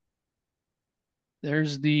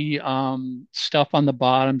 There's the stuff on the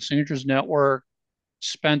bottom, Signatures Network,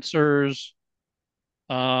 Spencer's.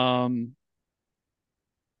 Um,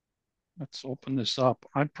 let's open this up.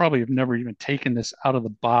 I probably have never even taken this out of the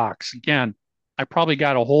box. Again, I probably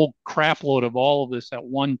got a whole crap load of all of this at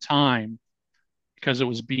one time because it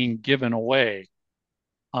was being given away.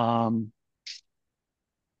 Um,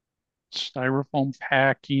 styrofoam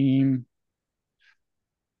packing.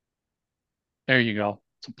 There you go.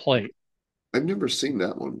 It's a plate. I've never seen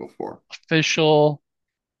that one before. Official.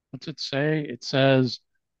 What's it say? It says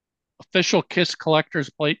official Kiss Collector's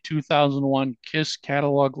Plate 2001 Kiss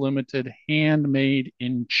Catalog Limited, handmade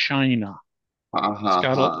in China. Ha It's ha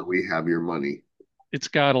got a ha. We have your money. it's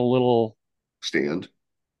got a little Stand.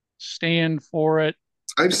 stand for it.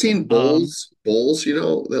 I've seen Um, bowls,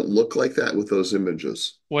 that look like that with those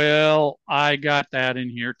images. well, I got that in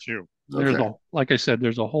here too. Okay. Like I said,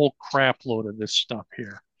 there's a whole crap load of this stuff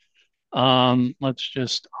here. I'll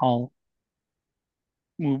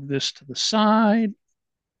move this to the side.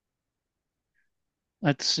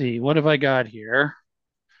 Let's see, what have I got here?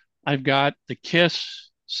 I've got the Kiss,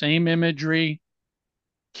 same imagery,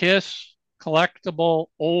 Kiss collectible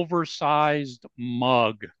oversized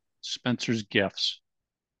mug, Spencer's Gifts.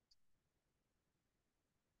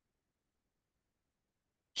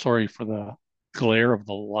 Sorry for the glare of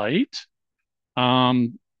the light.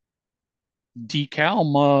 Um, decal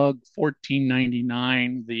mug,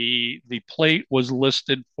 14.99. The plate was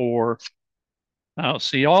listed for.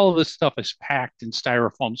 See, all of this stuff is packed in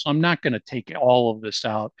styrofoam, so I'm not going to take all of this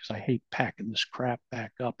out because I hate packing this crap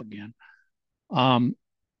back up again. Um,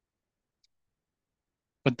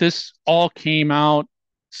 but this all came out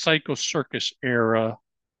Psycho Circus era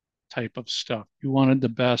type of stuff. You wanted the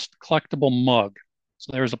best collectible mug.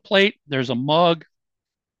 So there's a plate, there's a mug,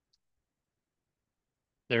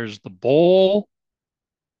 there's the bowl.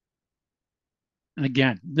 And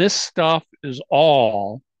again, this stuff is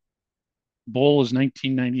all, bowl is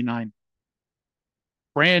 1999,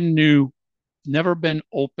 brand new, never been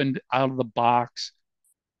opened out of the box.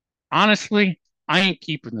 Honestly, I ain't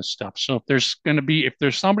keeping this stuff. So if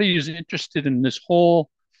there's somebody who's interested in this whole,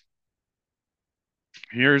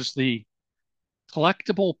 here's the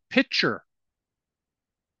collectible picture,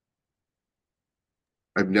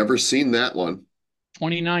 I've never seen that one.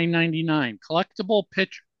 $29.99. Collectible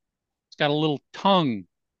picture. It's got a little tongue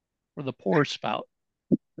for the pour spout.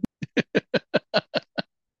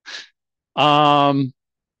 Um,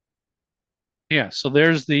 yeah, so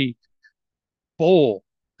there's the bowl,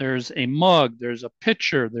 there's a mug, there's a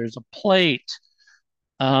pitcher, there's a plate.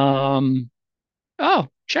 Um, oh,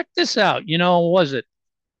 check this out. Was it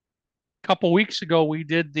a couple weeks ago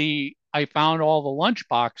I found all the lunch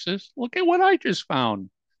boxes. Look at what I just found.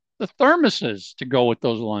 The thermoses to go with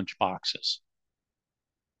those lunch boxes.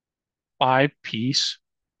 5-piece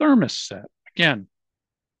thermos set. Again,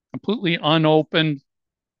 completely unopened,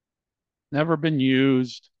 never been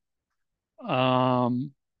used.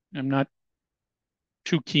 I'm not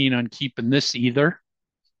too keen on keeping this either,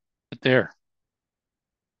 but there.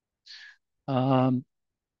 Um,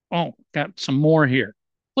 oh, got some more here.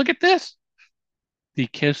 Look at this. The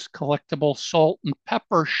Kiss collectible salt and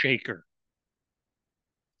pepper shaker.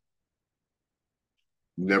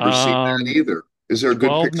 Never seen that Um, either. Is there a good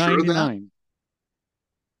twelve picture of ninety that nine.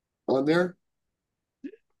 on there?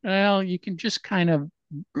 Well, you can just kind of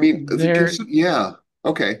I mean, there. yeah.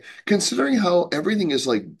 Okay. Considering how everything is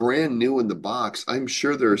like brand new in the box, I'm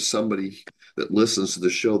sure there's somebody that listens to the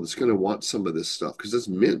show that's going to want some of this stuff because it's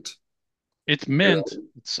mint. It's You mint.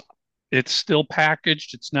 know, It's still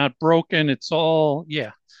packaged. It's not broken. It's all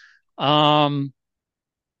yeah. Um,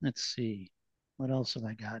 let's see. What else have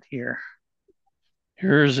I got here?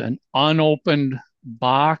 Here's an unopened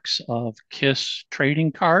box of Kiss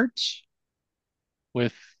trading cards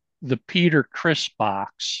with the Peter Criss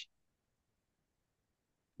box.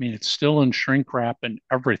 I mean, it's still in shrink wrap and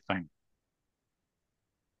everything.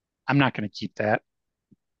 I'm not going to keep that.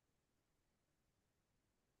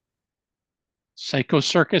 Psycho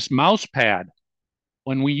Circus mouse pad.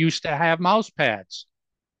 When we used to have mouse pads,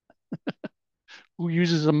 who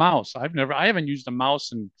uses a mouse? I haven't used a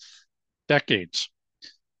mouse in decades.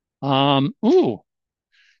 Ooh,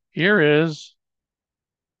 here is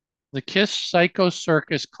the Kiss Psycho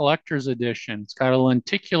Circus Collector's Edition. It's got a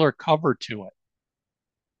lenticular cover to it.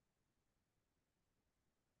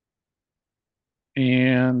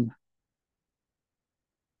 And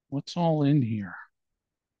what's all in here?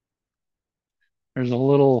 There's a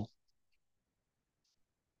little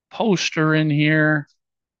poster in here.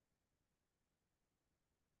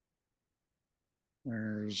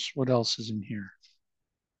 There's what else is in here?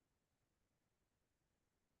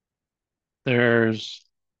 There's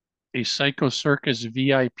a Psycho Circus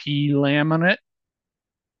VIP laminate.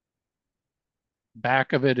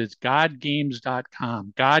 Back of it is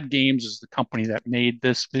godgames.com. God Games is the company that made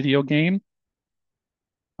this video game.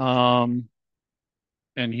 Um,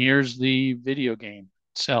 and here's the video game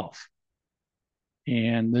itself.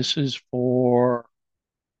 And this is for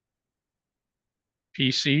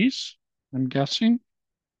PCs, I'm guessing.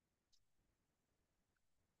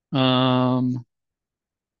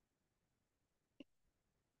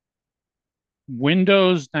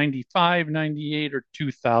 Windows 95, 98, or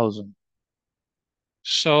 2000.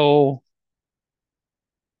 So,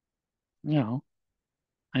 you know,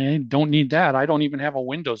 I don't need that. I don't even have a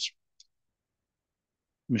Windows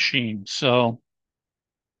machine. So,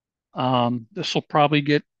 this will probably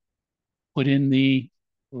get put in the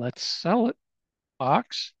let's sell it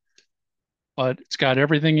box, but it's got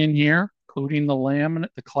everything in here, including the laminate,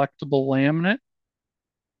 the collectible laminate.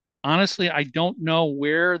 Honestly, I don't know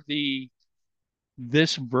where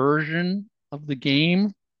this version of the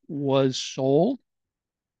game was sold.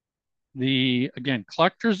 The again,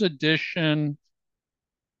 collector's edition,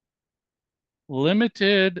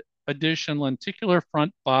 limited edition lenticular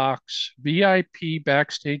front box, VIP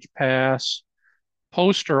backstage pass,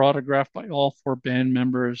 poster autographed by all four band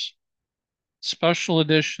members, special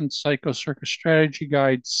edition Psycho Circus strategy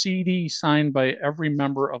guide, CD signed by every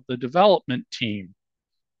member of the development team.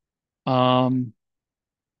 Um,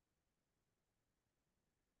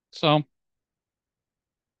 so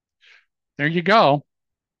there you go.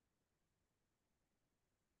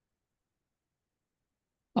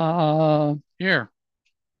 Here,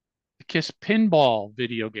 the Kiss Pinball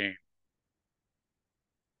video game.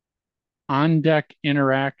 On Deck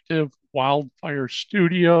Interactive, Wildfire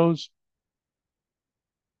Studios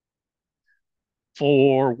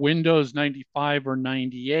for Windows 95 or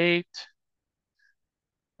 98.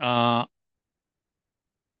 Uh,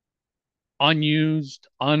 Unused,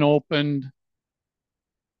 unopened.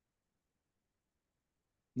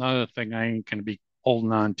 Another thing I ain't going to be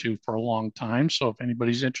holding on to for a long time. So if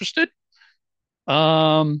anybody's interested,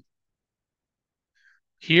 um,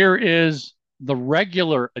 here is the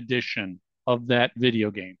regular edition of that video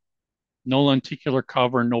game. No lenticular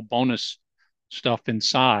cover, no bonus stuff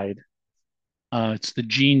inside. It's the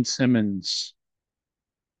Gene Simmons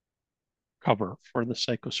cover for the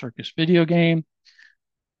Psycho Circus video game.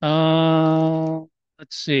 Uh,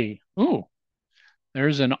 let's see. Ooh,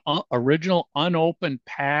 there's an original unopened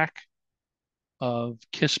pack of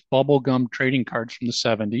Kiss bubblegum trading cards from the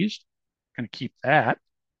 70s. Going to keep that.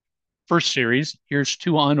 First series. Here's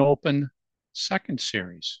two unopened second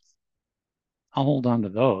series. I'll hold on to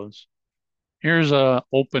those. Here's a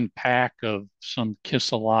open pack of some Kiss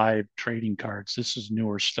Alive trading cards. This is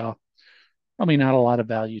newer stuff. Probably not a lot of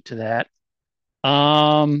value to that.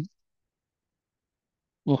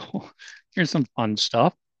 Well, here's some fun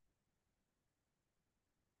stuff.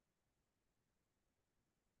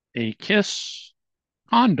 A Kiss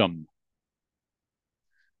condom.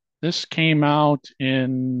 This came out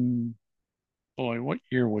in, boy, what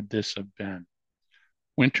year would this have been?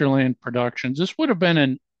 Winterland Productions. This would have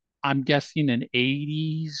been I'm guessing an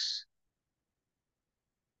 80s,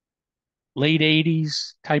 late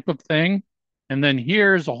 80s type of thing. And then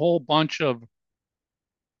here's a whole bunch of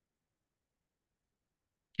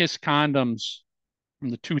Kiss condoms from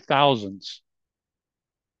the 2000s.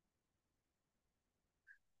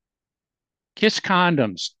 Kiss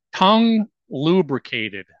condoms, tongue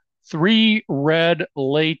lubricated, 3 red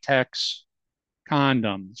latex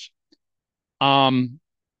condoms.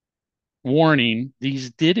 Warning,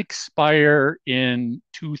 these did expire in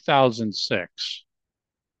 2006.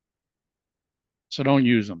 So don't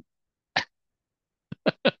use them.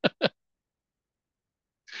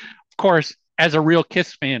 Of course, as a real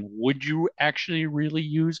Kiss fan, would you actually really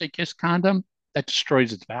use a Kiss condom? That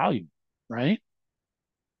destroys its value, right?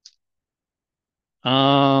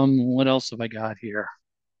 What else have I got here?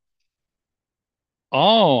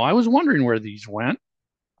 Oh, I was wondering where these went.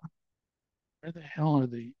 Where the hell are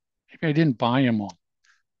they? Maybe I didn't buy them all.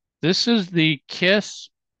 This is the Kiss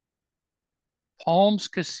Palms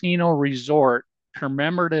Casino Resort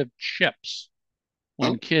commemorative chips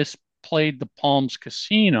when Oh, Kiss played the Palms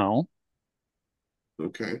Casino.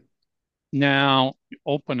 okay. Now,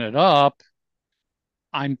 open it up.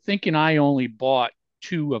 I'm thinking I only bought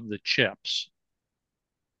 2 of the chips.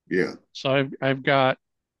 Yeah. So I've got,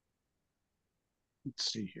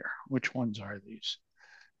 let's see here. Which ones are these?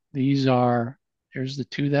 These are, here's the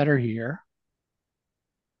 2 that are here.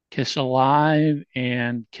 Kiss Alive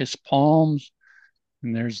and Kiss Palms.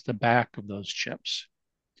 And there's the back of those chips.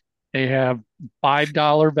 They have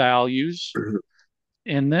 $5 values.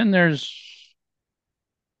 And then there's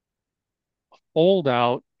a fold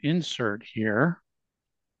out insert here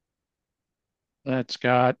that's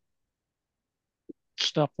got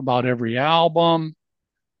stuff about every album,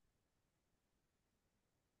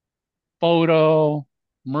 photo,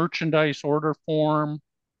 merchandise order form.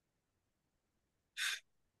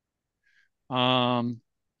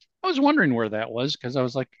 I was wondering where that was because I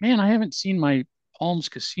was like, man, I haven't seen my Palms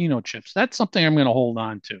Casino chips. That's something I'm going to hold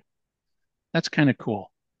on to. That's kind of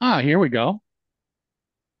cool. Ah, here we go.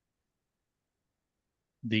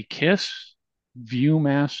 The Kiss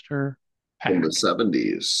Viewmaster From pack the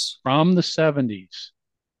 70s. from the 70s.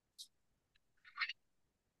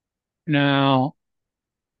 Now,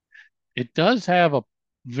 it does have a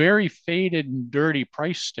very faded and dirty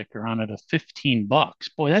price sticker on it of 15 bucks.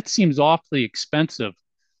 Boy, that seems awfully expensive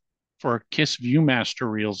for a Kiss Viewmaster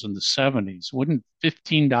reels in the 70s. Wouldn't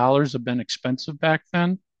 $15 have been expensive back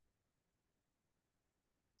then?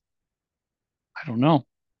 I don't know.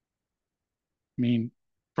 I mean,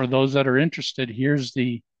 for those that are interested, here's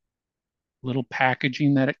the little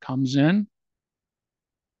packaging that it comes in.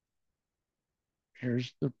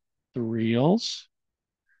 Here's the reels.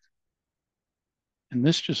 And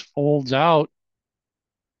this just folds out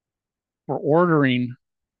for ordering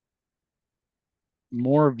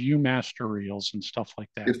more Viewmaster reels and stuff like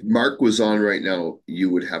that. If Mark was on right now, you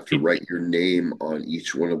would have to He'd, write your name on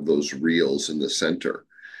each one of those reels in the center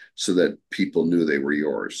so that people knew they were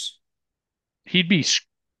yours. he'd be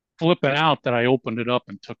flipping out that I opened it up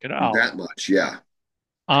and took it out. That much, yeah.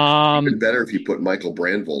 Um, Even better if you put Michael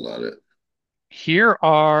Brandvold on it, Here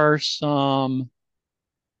are some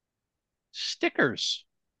stickers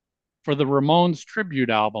for the Ramones tribute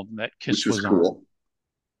album that which Kiss was was on. cool.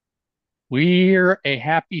 We're a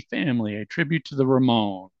happy family, a tribute to the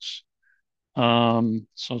Ramones.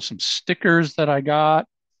 So some stickers that I got.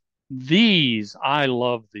 These, I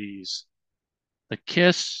love these. The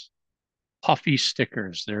Kiss puffy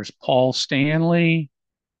stickers. There's Paul Stanley,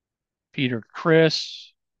 Peter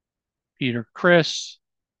Criss, Peter Criss,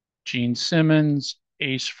 Gene Simmons,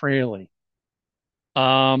 Ace Frehley.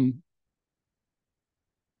 Um,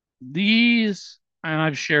 these, and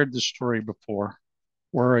I've shared this story before,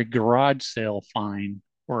 were a garage sale find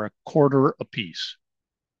for a quarter a piece.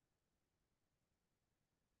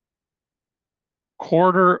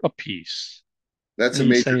 Quarter a piece. That's And a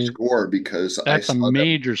you major say, score because that's a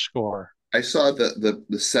major score. I saw the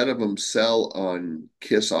set of them sell on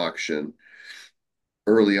Kiss auction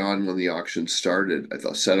early on when the auction started. I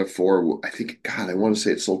thought set of four, I think, God, I want to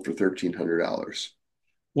say it sold for $1,300.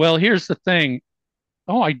 Well, here's the thing.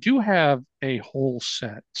 Oh, I do have a whole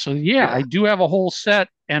set. So yeah, Yeah, I do have a whole set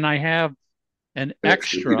and I have an an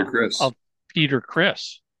extra Peter extra Criss. of Peter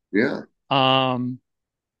Criss. Yeah, Um,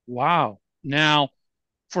 wow. Now,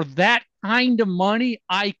 for that kind of money,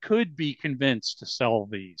 I could be convinced to sell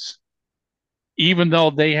these, even though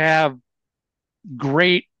they have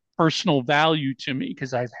great personal value to me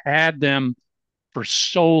because I've had them for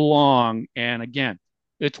so long. And again,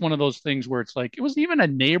 it's one of those things where it's like, it wasn't even a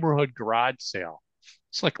neighborhood garage sale.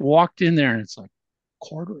 It's like walked in there and it's like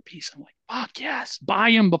quarter a piece. I'm like, fuck yes,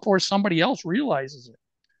 buy them before somebody else realizes it.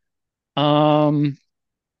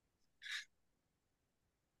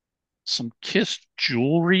 Some Kiss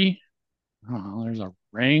jewelry. Oh, there's a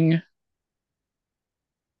ring.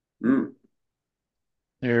 mm.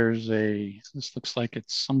 This looks like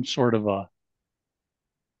it's some sort of a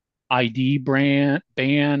ID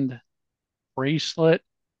band bracelet.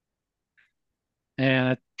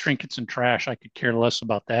 And trinkets and trash. I could care less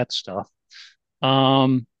about that stuff.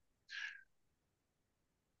 Um,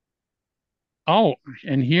 oh,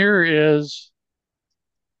 and here is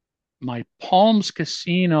my Palms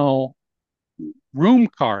Casino room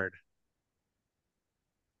card.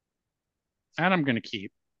 That I'm going to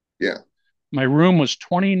keep. Yeah. My room was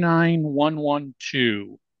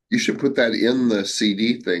 29112. You should put that in the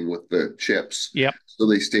CD thing with the chips Yep. so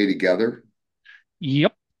they stay together.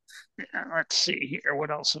 Yep. Let's see here.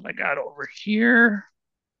 What else have I got over here?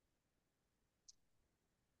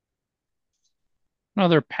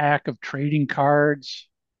 Another pack of trading cards.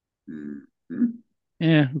 Mm-hmm.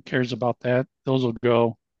 Yeah, who cares about that? Those will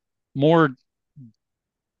go. More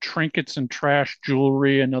trinkets and trash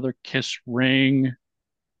jewelry, another Kiss ring,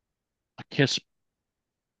 a Kiss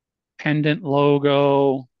pendant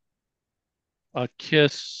logo, a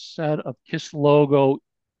Kiss set of Kiss logo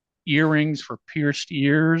earrings for pierced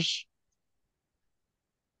ears.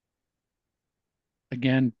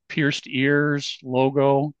 Again, pierced ears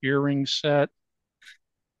logo earring set.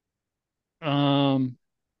 Um,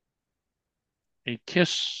 a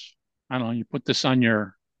Kiss. I don't know. You put this on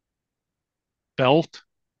your belt,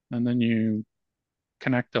 and then you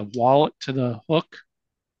connect a wallet to the hook,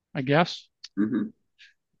 I guess. Mm-hmm.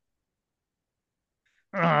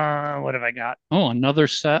 What have I got? Oh, another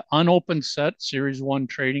set, unopened set, Series 1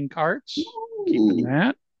 trading cards. Keeping Ooh,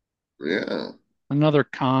 that. yeah. Another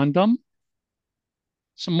condom.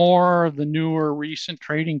 Some more of the newer recent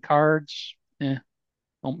trading cards.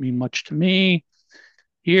 Don't mean much to me.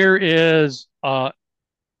 Here is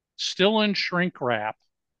still in shrink wrap.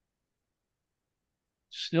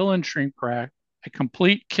 Still in shrink wrap. A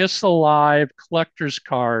complete Kiss Alive collector's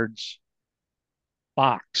cards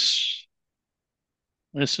box.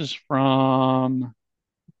 This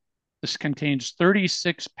contains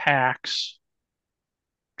 36 packs,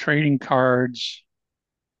 trading cards.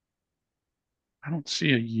 I don't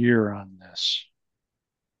see a year on this.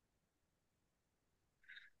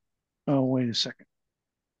 Oh, wait a second.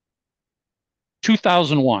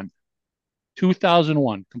 2001.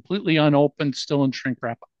 2001. Completely unopened, still in shrink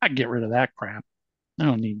wrap. I'd get rid of that crap. I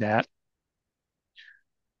don't need that.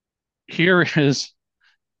 Here's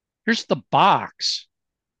the box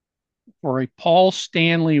for a Paul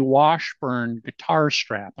Stanley Washburn guitar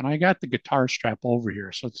strap. And I got the guitar strap over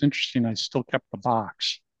here. So it's interesting. I still kept the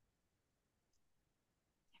box.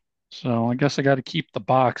 So I guess I got to keep the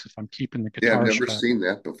box if I'm keeping the Yeah, I've guitar never strap. seen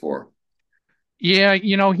that before. Yeah,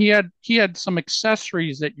 he had some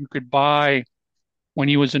accessories that you could buy when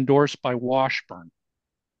he was endorsed by Washburn.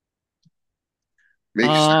 Makes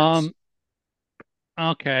sense.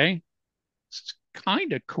 Um, okay. It's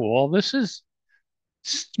kind of cool. This is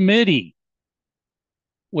Smitty,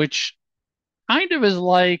 which kind of is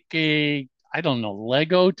like I don't know,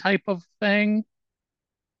 Lego type of thing,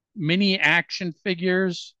 mini action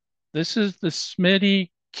figures. This is the Smitty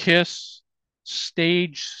Kiss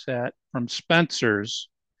stage set from Spencer's.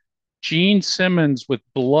 Gene Simmons with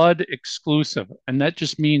blood exclusive. And that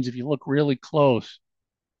just means if you look really close,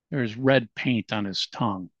 there's red paint on his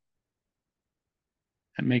tongue.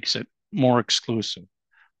 That makes it more exclusive.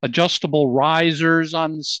 Adjustable risers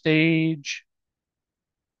on the stage.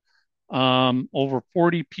 Over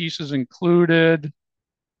 40 pieces included.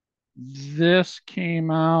 This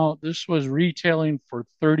was retailing for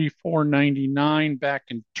 $34.99 back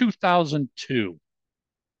in 2002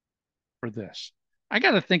 for this. I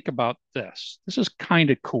got to think about this. This is kind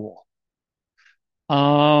of cool.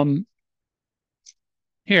 Um,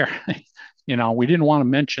 Here, we didn't want to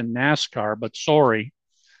mention NASCAR, but sorry.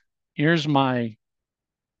 Here's my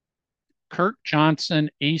Kurt Johnson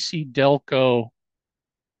AC Delco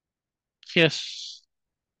Kiss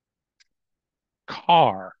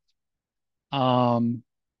car. Um,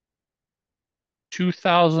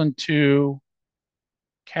 2002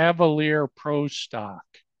 Cavalier Pro Stock.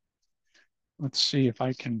 Let's see if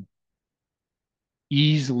I can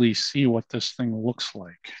easily see what this thing looks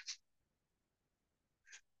like.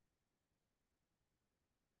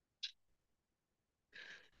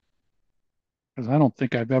 Because I don't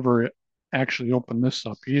think I've ever actually opened this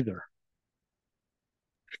up either.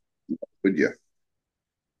 Would you?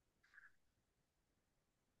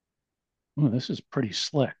 Oh, this is pretty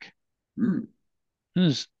slick. Mm.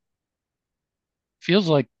 This feels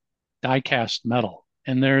like die-cast metal.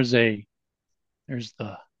 And there's the,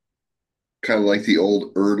 Kind of like the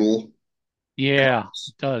old Erdl. yeah,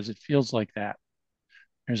 it does. It feels like that.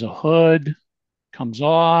 There's a hood, comes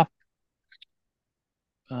off.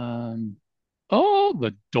 Um, oh,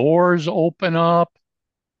 the doors open up.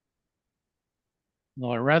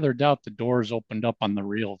 Though I rather doubt the doors opened up on the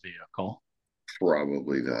real vehicle.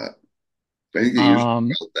 Probably not. I think they usually Um,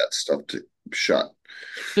 mount that stuff to shut.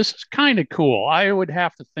 this is kind of cool. I would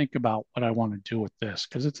have to think about what I want to do with this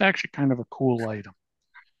because it's actually kind of a cool item.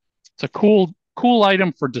 It's a cool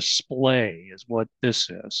item for display is what this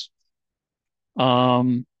is.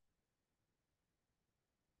 Um,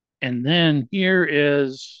 and then here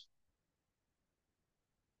is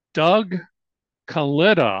Doug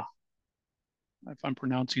Kalita, if I'm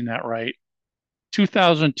pronouncing that right,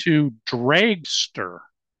 2002 Dragster.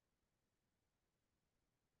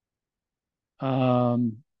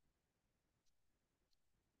 Um,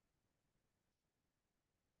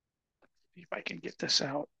 see if I can get this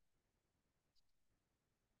out.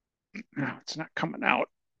 No, it's not coming out.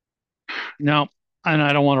 No, and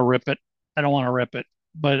I don't want to rip it. I don't want to rip it.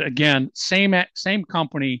 But again, same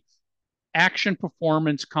company, Action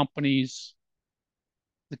Performance Companies,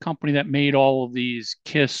 the company that made all of these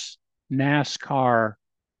Kiss NASCAR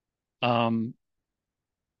um,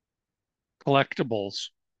 collectibles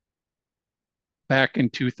back in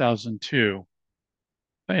 2002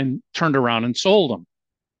 and turned around and sold them.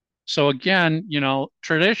 So again,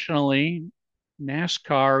 traditionally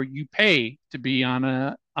NASCAR, you pay to be on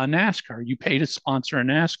a NASCAR. You pay to sponsor a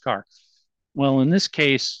NASCAR. Well, in this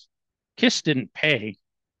case, Kiss didn't pay.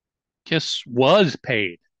 Kiss was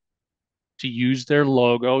paid to use their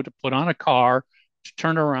logo to put on a car, to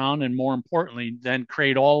turn around, and more importantly, then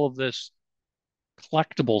create all of this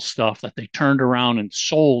collectible stuff that they turned around and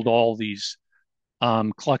sold all these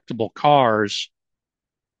collectible cars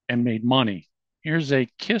and made money. Here's a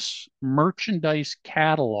Kiss merchandise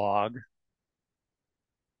catalog.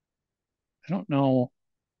 I don't know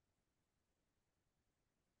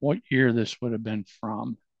what year this would have been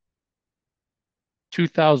from.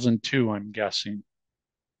 2002, I'm guessing.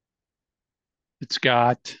 It's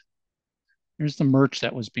got, here's the merch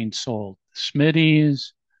that was being sold.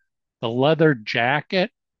 Smitty's, the leather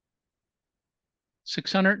jacket,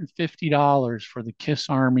 $650 for the Kiss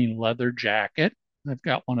Army leather jacket. I've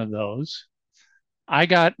got one of those. I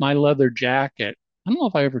got my leather jacket. I don't know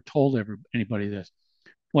if I ever told anybody this.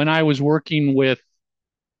 When I was working with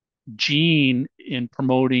Gene in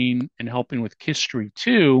promoting and helping with Kisstory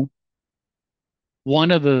 2,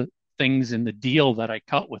 one of the things in the deal that I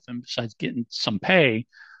cut with him, besides getting some pay,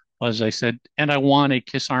 was I said, and I want a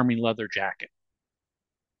Kiss Army leather jacket.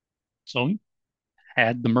 So he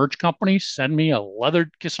had the merch company send me a leather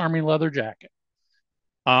Kiss Army leather jacket.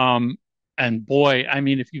 Um, and boy, I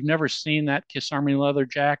mean, if you've never seen that Kiss Army leather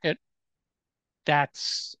jacket,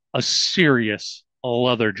 that's a serious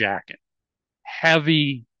leather jacket.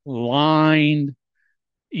 Heavy, lined,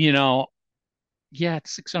 you know, yeah,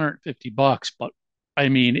 it's $650, but I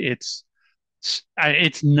mean, it's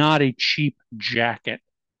not a cheap jacket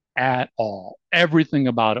at all. Everything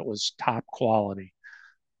about it was top quality.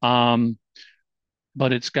 Um,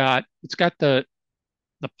 but it's got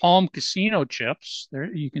the Palm Casino chips.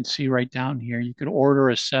 There you can see right down here. You could order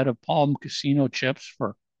a set of Palm Casino chips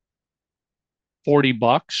for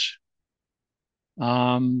 $40.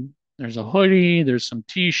 There's a hoodie, there's some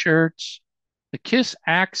t-shirts. The Kiss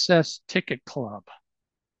Access Ticket Club.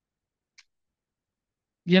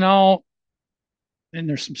 You know, and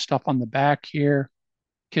there's some stuff on the back here.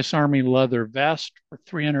 Kiss Army leather vest for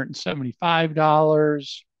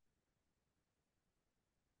 $375.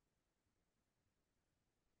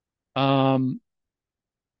 Um,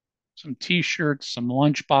 some t-shirts, some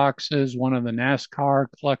lunch boxes, one of the NASCAR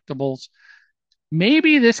collectibles.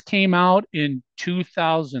 Maybe this came out in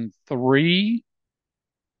 2003.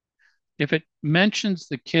 If it mentions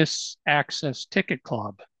the Kiss Access Ticket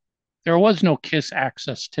Club, there was no Kiss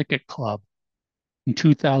Access Ticket Club in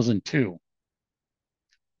 2002.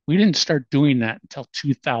 We didn't start doing that until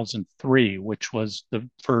 2003, which was the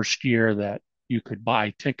first year that you could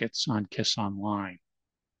buy tickets on Kiss Online.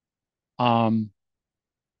 Um,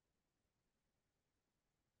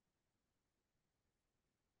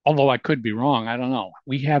 although I could be wrong, I don't know.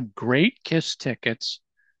 We have great Kiss tickets,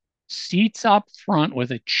 seats up front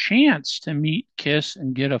with a chance to meet Kiss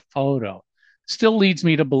and get a photo. Still leads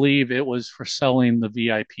me to believe it was for selling the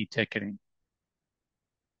VIP ticketing.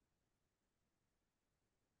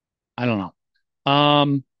 I don't know.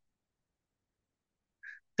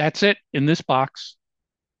 That's it in this box.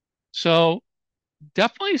 So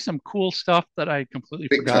definitely some cool stuff that I completely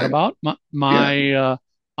Big forgot time. about. My Yeah.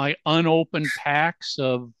 my unopened packs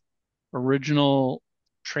of original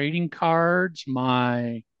trading cards,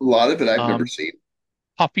 my A lot of it I've never um, seen.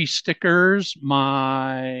 puffy stickers,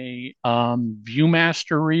 my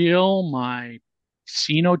Viewmaster reel, my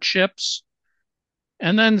casino chips,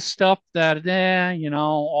 and then stuff that,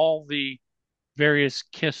 all the various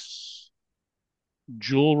Kiss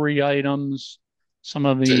jewelry items, some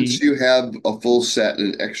of Since the you have a full set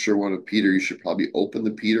and an extra one of Peter, you should probably open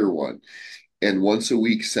the Peter one and once a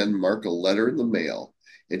week send Mark a letter in the mail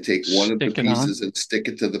and take one of the sticking on. pieces and stick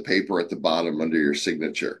it to the paper at the bottom under your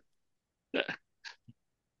signature.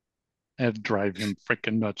 That'd drive him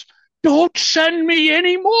freaking nuts. Don't send me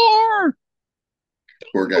anymore.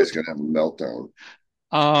 Poor guy's gonna have a meltdown.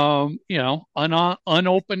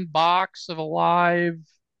 Unopened box of Alive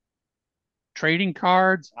trading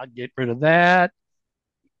cards. I'd get rid of that.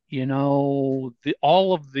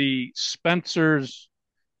 All of the Spencer's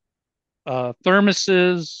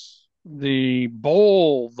thermoses, the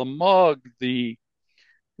bowl, the mug, the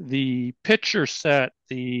pitcher set,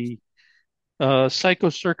 the Psycho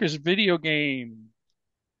Circus video game.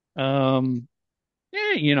 Um,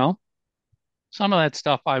 yeah, some of that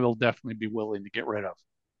stuff I will definitely be willing to get rid of.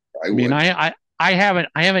 I I mean, would. I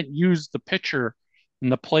haven't used the pitcher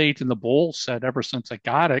and the plate and the bowl set ever since I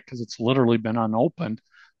got it because it's literally been unopened.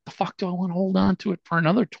 The fuck do I want to hold on to it for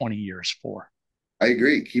another 20 years for? I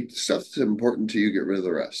agree. Keep the stuff that's important to you, get rid of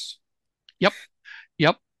the rest. Yep,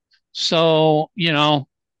 yep. So,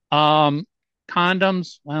 um,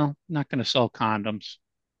 condoms, well, not going to sell condoms.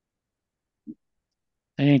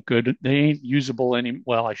 They ain't good. They ain't usable any.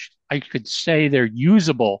 Well, I could say they're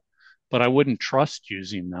usable, but I wouldn't trust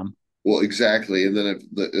using them. Well, exactly. And then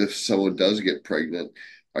if someone does get pregnant,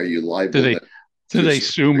 are you Do liable they then do to they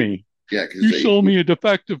sue? sue me? Yeah, because You they sold me a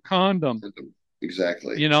defective condom.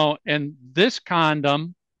 exactly. And this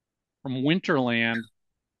condom from Winterland,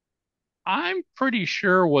 I'm pretty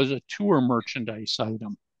sure was a tour merchandise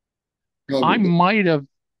item. I Probably might have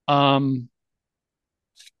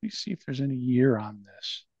let me see if there's any year on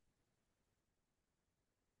this.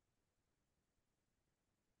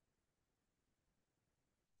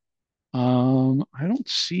 I don't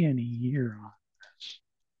see any year on this.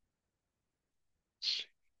 Let's see.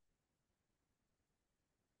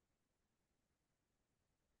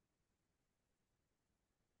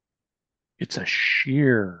 It's a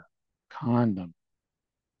sheer condom.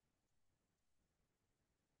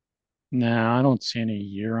 No, I don't see any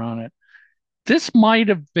year on it. This might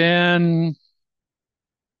have been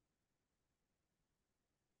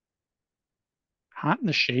Hot in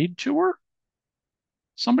the Shade tour.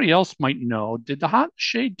 Somebody else might know. Did the Hot in the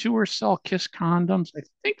Shade tour sell Kiss condoms? I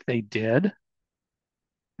think they did.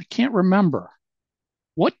 I can't remember.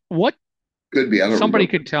 What could be. I don't somebody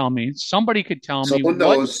remember. could tell me. Somebody could tell me Someone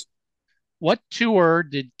knows. what tour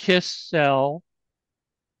did Kiss sell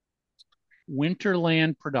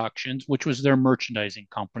Winterland Productions, which was their merchandising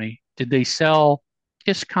company? Did they sell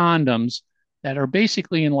Kiss condoms that are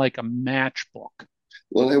basically in like a matchbook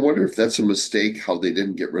Well, I wonder if that's a mistake, how they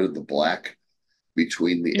didn't get rid of the black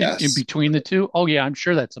between the in S. between the two? Oh yeah, I'm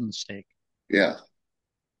sure that's a mistake. Yeah.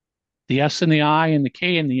 The S in the I and the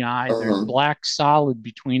K in the I, there's Uh-huh. black solid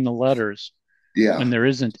between the letters Yeah. when there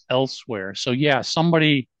isn't elsewhere. So yeah,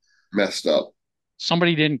 Messed up.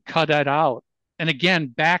 somebody didn't cut that out. And again,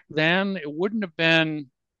 back then it wouldn't have been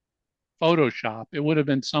Photoshop. It would have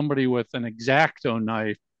been somebody with an X-Acto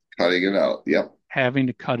knife Cutting it out. Yep. having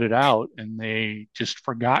to cut it out, and they just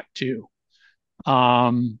forgot to.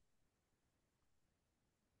 Um,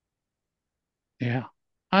 yeah,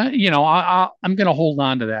 I'm going to hold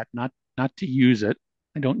on to that, not to use it.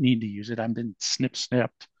 I don't need to use it. I've been snipped.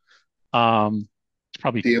 It's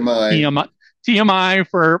probably TMI. TMI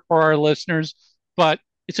for our listeners, but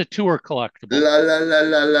it's a tour collectible. La la la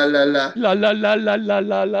la la la la. La la la la la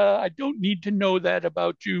la la. I don't need to know that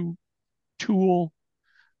about you, Tool.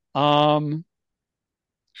 Um,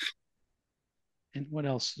 and what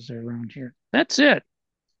else is there around here? That's it.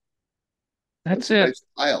 That's That's a it. nice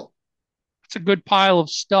pile. It's a good pile of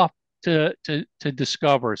stuff to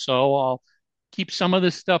discover. So I'll keep some of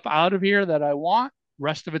this stuff out of here that I want.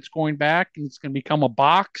 Rest of it's going back, and it's going to become a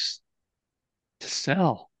box to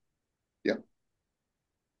sell. Yep.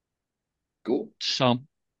 Cool. So, All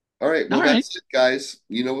right. Well, all right. that's it, guys.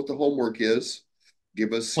 You know what the homework is.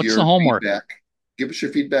 Give us What's the your homework? feedback. Give us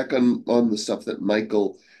your feedback on the stuff that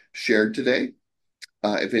Michael shared today.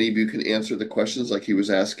 If any of you can answer the questions like he was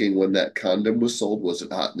asking when that condom was sold, was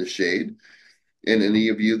it Hot in the Shade? And any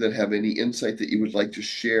of you that have any insight that you would like to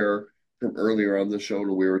share from earlier on the show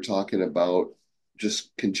when we were talking about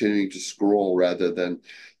just continuing to scroll rather than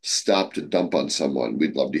stop to dump on someone,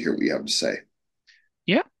 we'd love to hear what you have to say.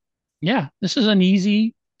 Yeah. Yeah. This is an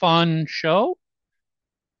easy, fun show.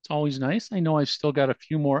 It's always nice. I know I've still got a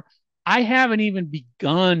few more. I haven't even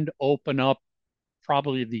begun to open up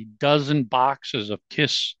probably the dozen boxes of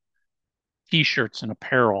Kiss t-shirts and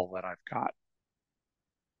apparel that I've got.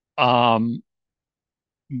 Um,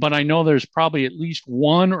 but I know there's probably at least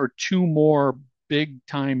one or two more big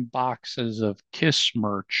time boxes of Kiss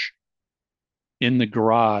merch in the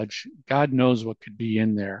garage. God knows what could be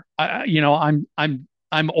in there. I'm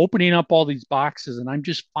opening up all these boxes and I'm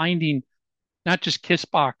just finding not just Kiss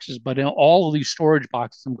boxes, but in all of these storage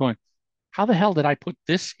boxes. I'm going, how the hell did I put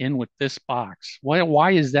this in with this box?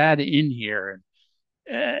 Why is that in here?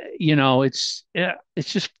 And it's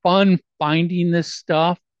just fun finding this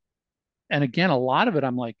stuff. And again, a lot of it,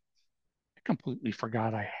 I'm like, I completely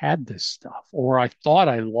forgot I had this stuff, or I thought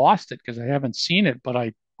I lost it because I haven't seen it, but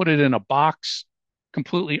I put it in a box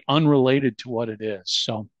completely unrelated to what it is.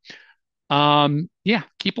 So, yeah,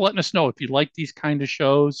 keep letting us know if you like these kind of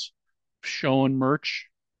shows, showing merch.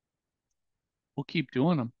 We'll keep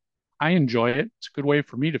doing them. I enjoy it. It's a good way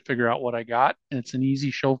for me to figure out what I got, and it's an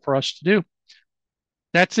easy show for us to do.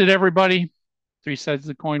 That's it, everybody. Three sides of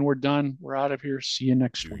the coin. We're done. We're out of here. See you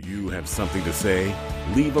next week. Do you have something to say?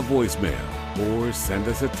 Leave a voicemail or send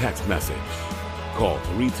us a text message. Call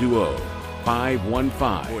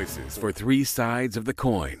 320-515. Voices for Three Sides of the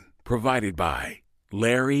Coin. Provided by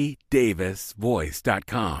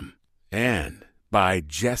LarryDavisVoice.com and by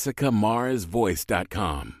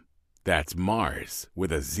JessicaMarsVoice.com. That's Mars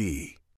with a Z.